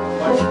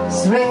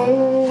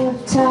 sleep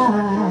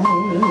tight,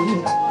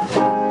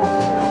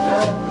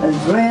 and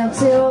dreams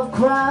you'll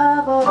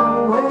cry all the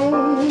way.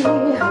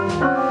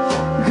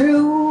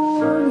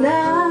 Good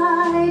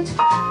night,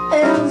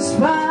 in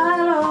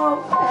spite of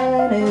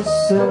any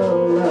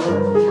sorrow,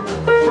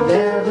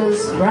 never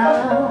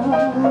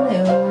frown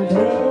your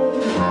day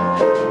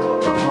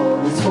on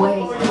its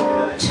way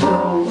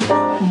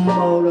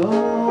tomorrow.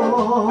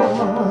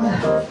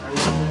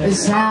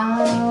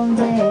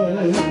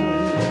 Someday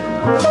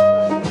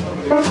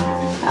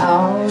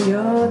all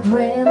your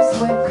dreams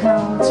will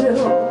come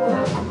true.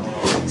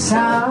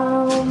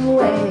 Some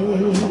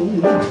way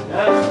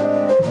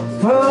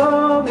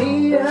for me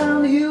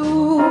and you.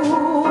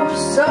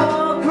 So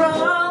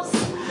cross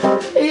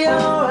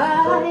your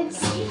eyes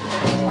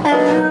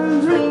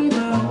and dream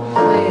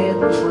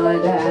with my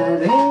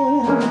darling.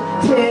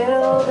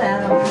 Till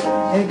then,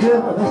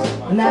 good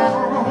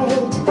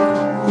night,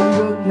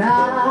 good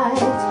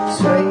night,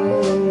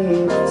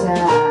 sweet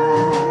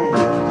time.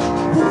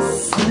 This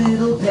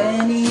little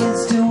penny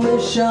is to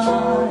wish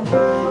on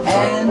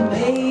and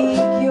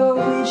make your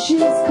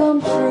wishes come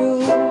true.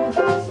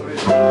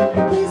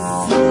 This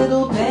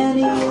little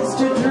penny is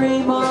to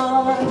dream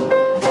on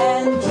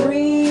and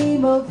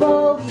dream of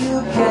all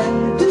you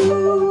can do.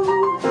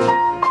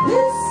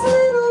 This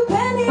little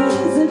penny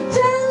is a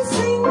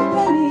dancing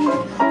penny.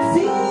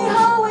 See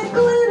how it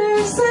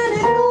glitters and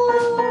it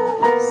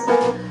glows.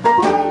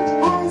 Bright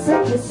as a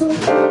whistle,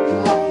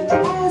 light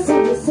as a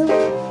whistle.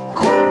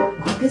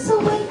 Quick as a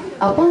wink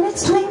upon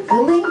its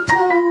twinkling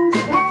toes.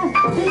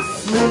 And this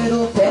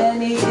little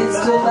penny is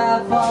to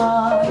laugh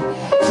on,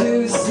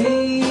 to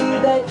see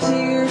that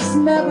tears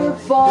never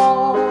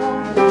fall.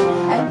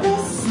 And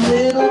this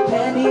little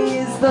penny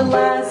is the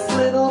last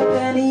little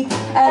penny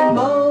and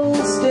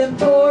most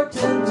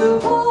important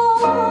of all.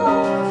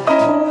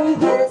 For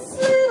this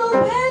little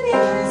penny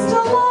is to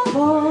love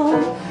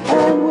on,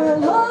 and where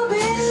love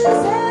is,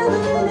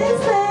 heaven is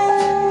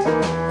there.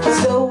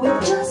 So with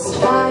just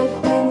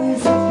 5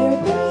 pennies in your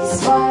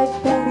piece,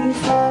 5 pennies,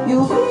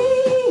 you'll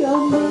be a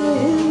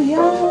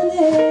millionaire.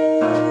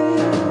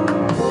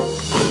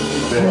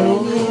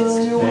 Pennies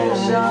to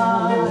wish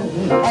on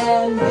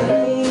and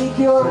make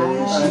your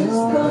wishes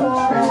come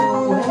true.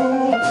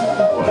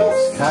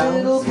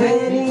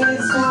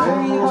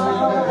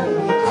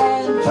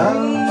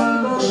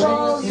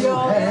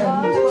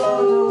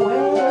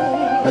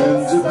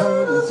 And to her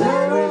the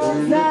spirit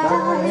in the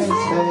time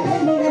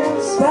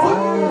space.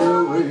 Find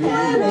a way,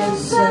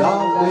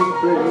 softly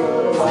free.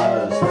 I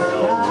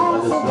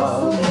spell this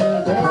love,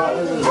 the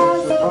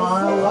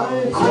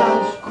twilight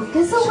flash.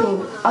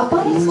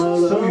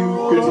 So you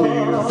can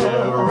hear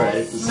the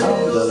red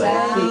sound of the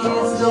land.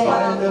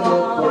 Find a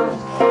look,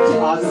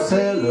 I just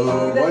sail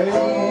away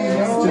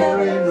to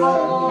dreamland.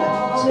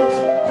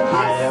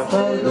 I have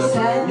heard the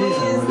meaning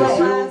of the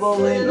silver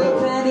window,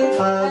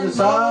 and the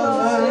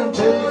sun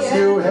takes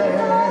you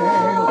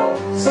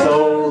home. So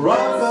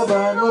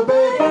rock-a-bye, my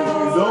baby,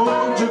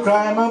 don't you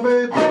cry, my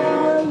baby.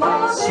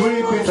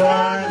 Sweet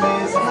time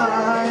is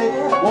high,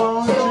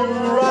 won't you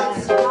rock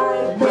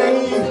me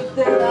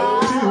to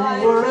a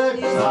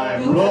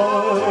ragtime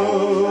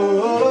lullaby?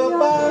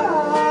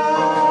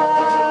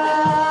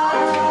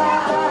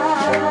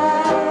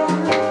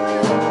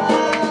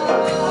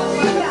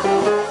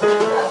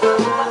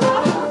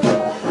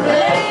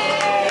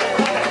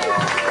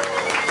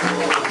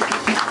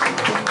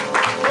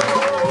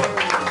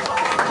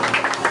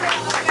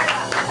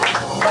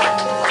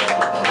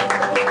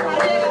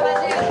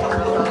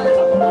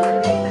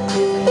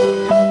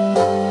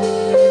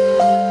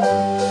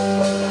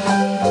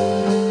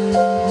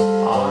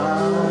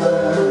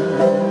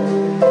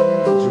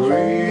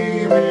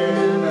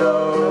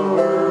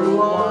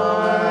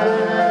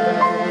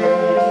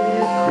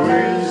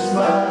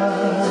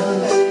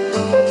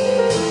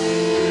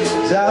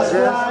 Just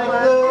like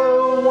the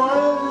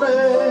one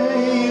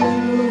they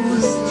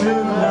used to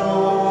know.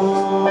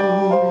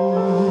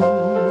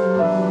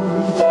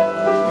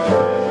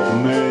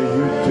 May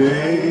you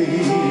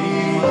take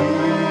it,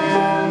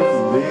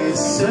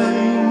 listen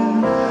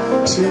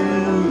to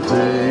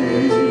the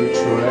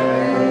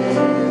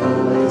train,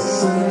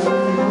 listen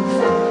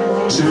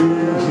to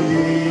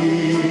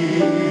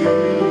hear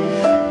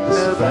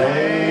the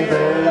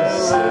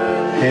babies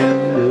in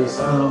the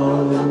snow.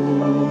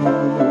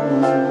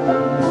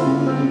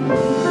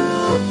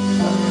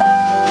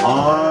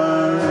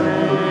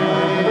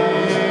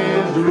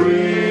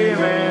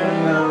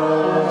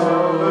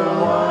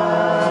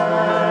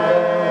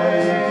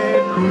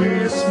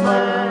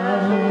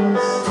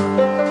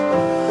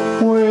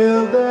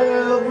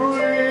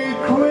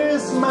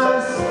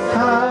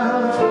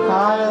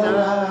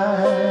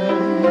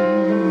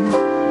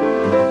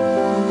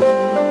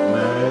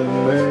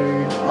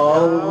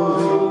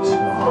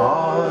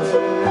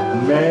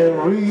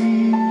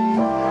 Merry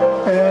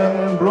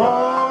and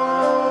bright,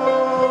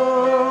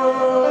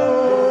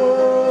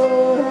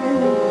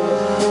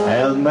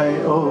 and may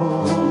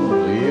all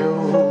your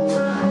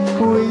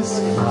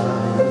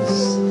Christmas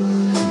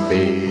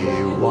be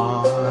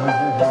white.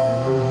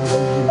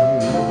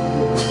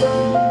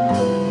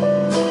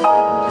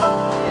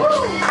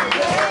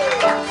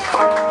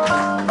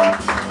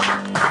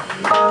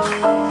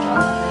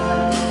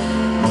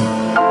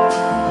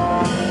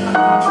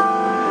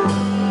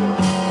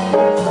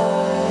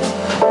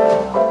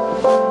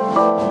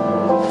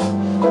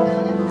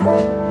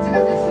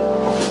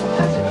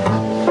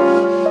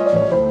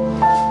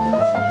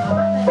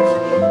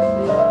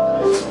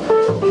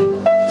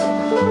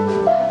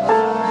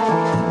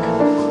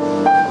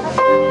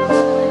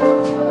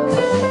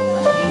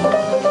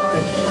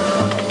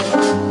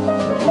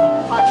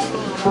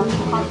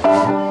 Thank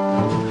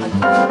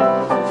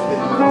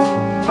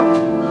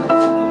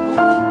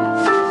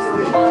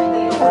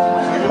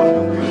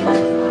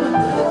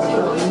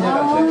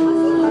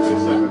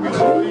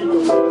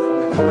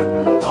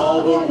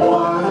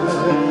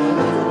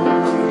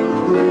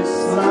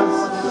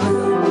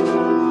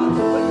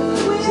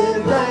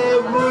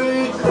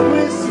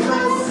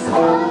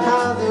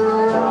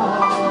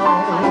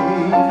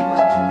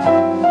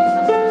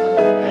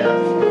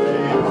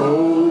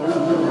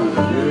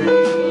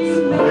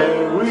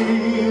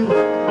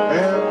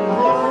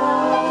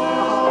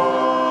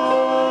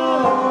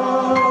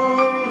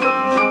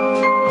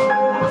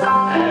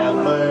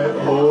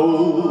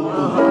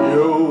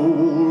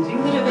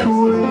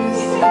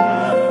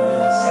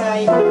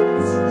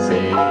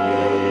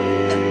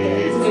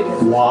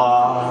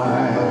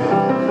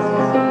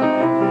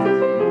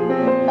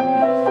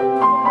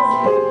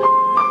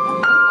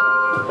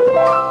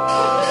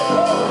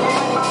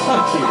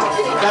you.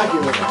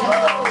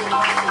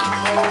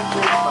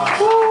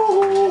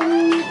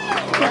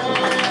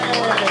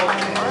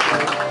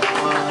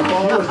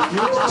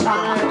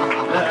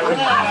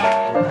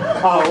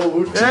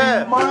 Oh,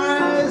 to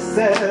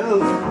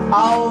myself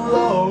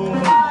alone.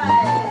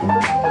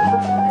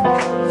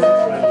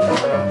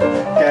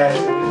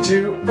 Get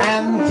you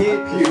and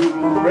keep you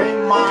in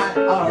my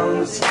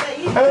arms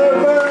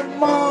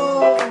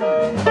evermore.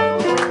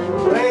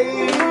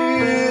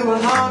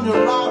 Even on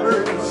your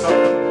lovers,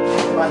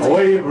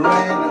 wavering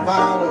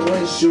about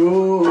a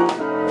shore.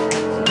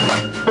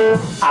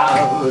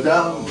 Out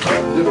of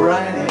the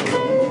brain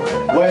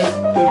with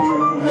the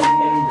moon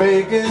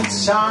big and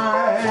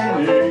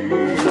shiny,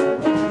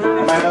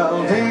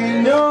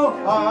 melting your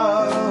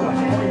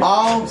heart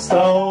of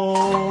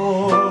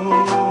stone.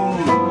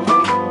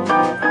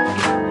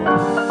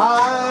 I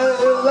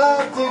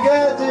love to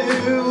get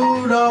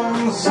you the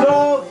I'm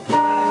slow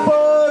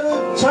for the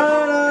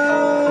turn.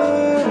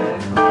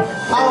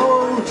 I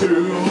owe to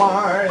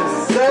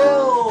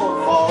myself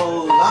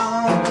alone.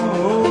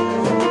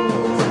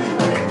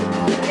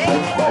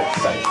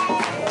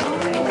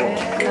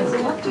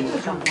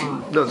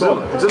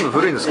全部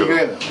古いんですけど。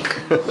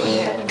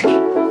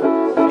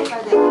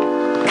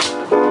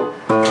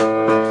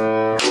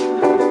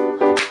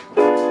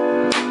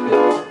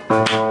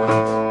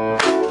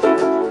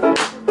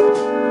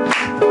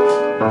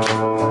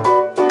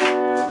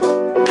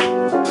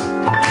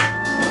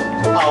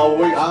Oh,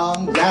 we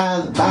on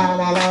that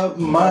battle of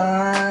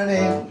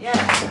money,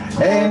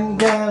 ain't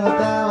gonna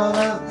tell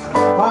us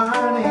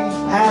funny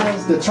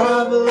as the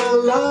trouble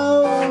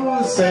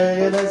alone.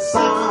 Say the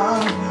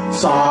song,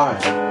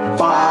 side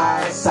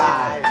by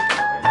side,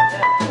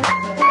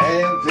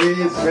 and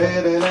please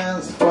ready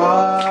and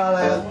spoil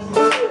it.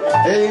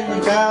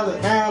 Ain't gonna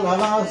tell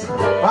us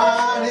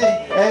funny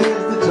as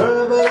the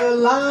trouble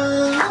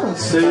alone.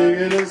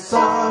 Say the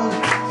song,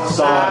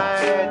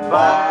 side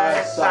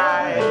by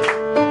side.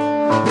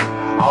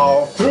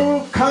 All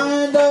through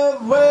kind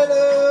of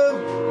weather,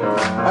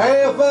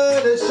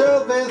 after the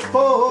show is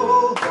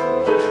full,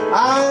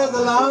 as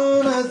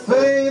alone as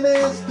pain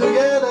is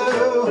together,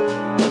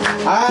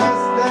 I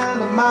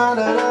stand a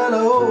matter at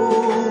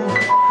all.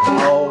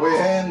 All we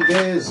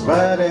engage,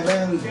 burden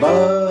and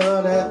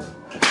burden,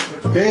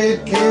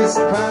 it keeps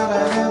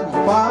burden and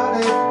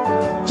body,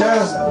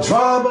 just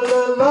trouble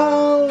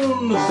alone.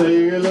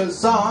 Sing the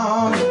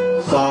song,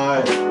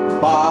 side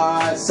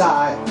by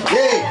side.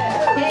 Yeah.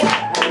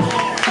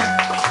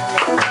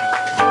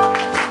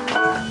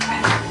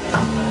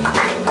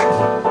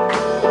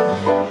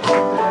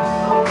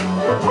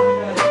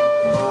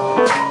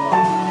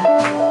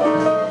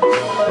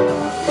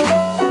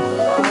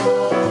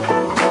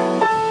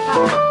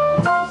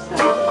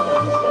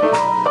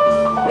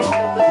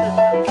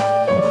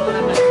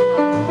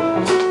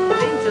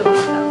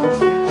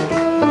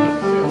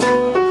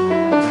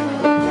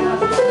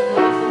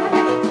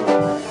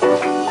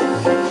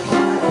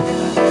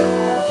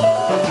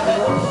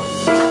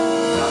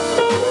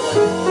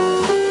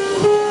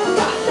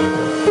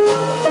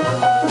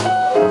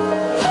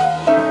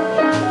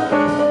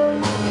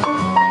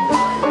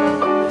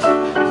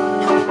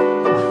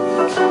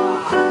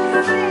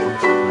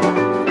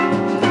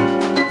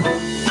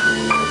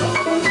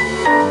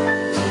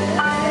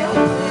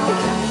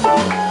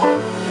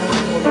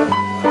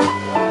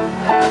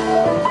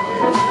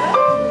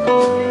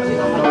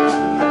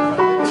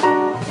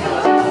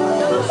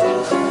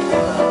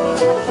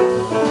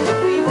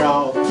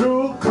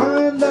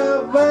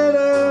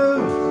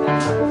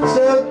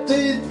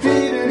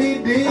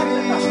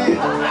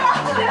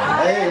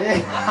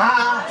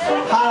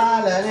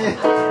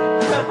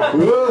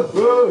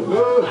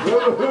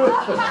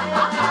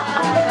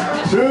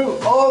 Through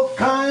all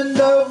kind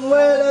of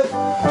weather,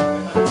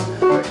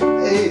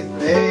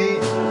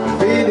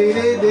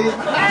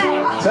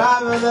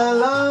 travel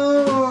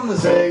alone,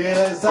 singing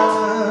a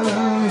song,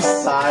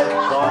 side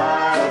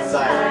by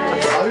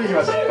side.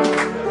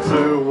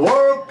 Through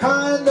all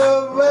kind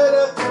of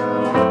weather,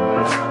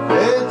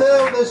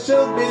 until the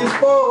show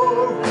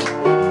before,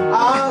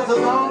 as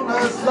long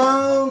as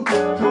long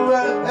to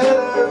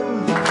whatever,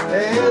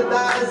 it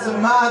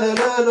doesn't matter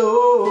at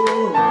all.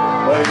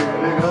 When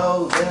the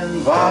girls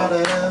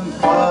invited and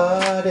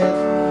parted,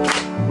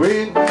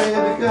 we made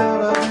a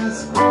girl of this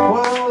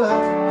world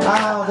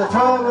out the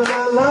trouble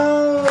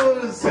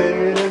alone.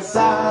 Sing it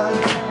side,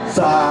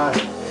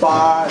 side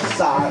by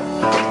side,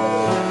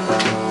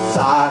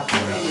 side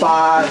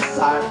by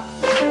side,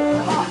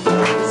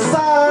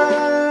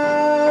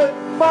 side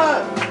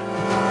by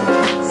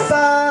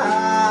side.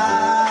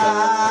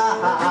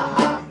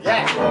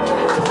 Yeah.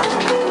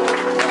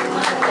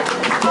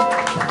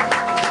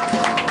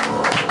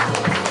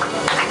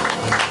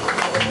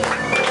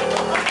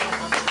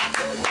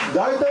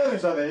 大体の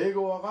人はね、英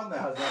語わかんない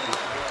はずなんです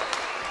よ。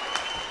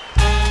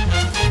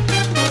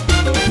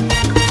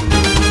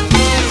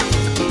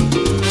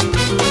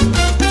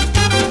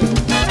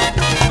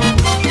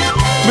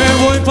Me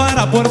voy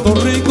para Puerto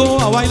Rico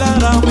a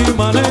bailar a mi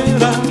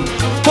manera,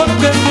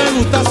 porque me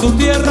gusta su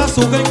tierra,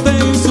 su gente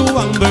y su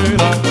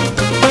bandera.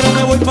 Pero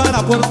me voy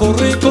para Puerto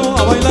Rico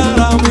a bailar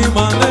a mi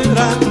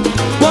manera,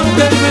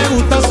 porque me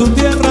gusta su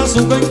tierra,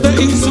 su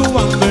gente y su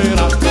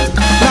bandera.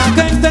 La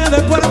gente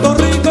de Puerto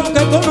Rico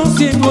que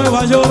conocí en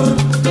Nueva York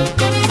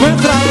me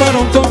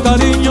trataron con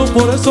cariño,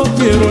 por eso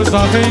quiero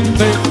esa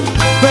gente.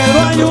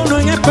 Pero hay uno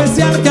en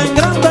especial que ha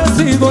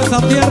engrandecido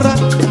esa tierra.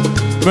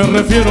 Me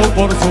refiero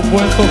por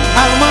supuesto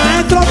al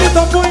maestro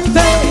Tito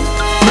Puente.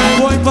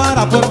 Me voy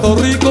para Puerto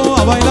Rico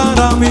a bailar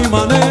a mi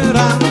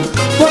manera,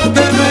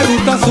 porque me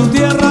gusta su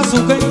tierra,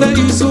 su gente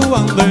y su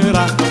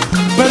bandera.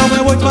 Pero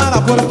me voy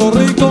para Puerto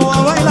Rico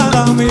a bailar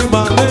a mi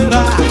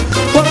manera,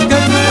 porque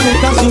me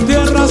gusta su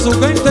tierra, su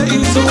gente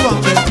y su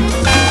bandera.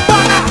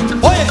 ¡Para!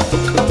 Oye,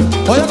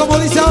 oye como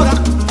dice ahora.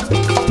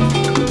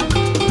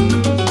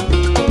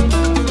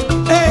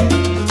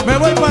 Me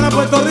voy para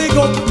Puerto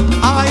Rico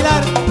a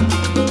bailar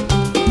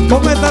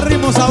con este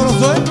ritmo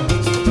sabroso,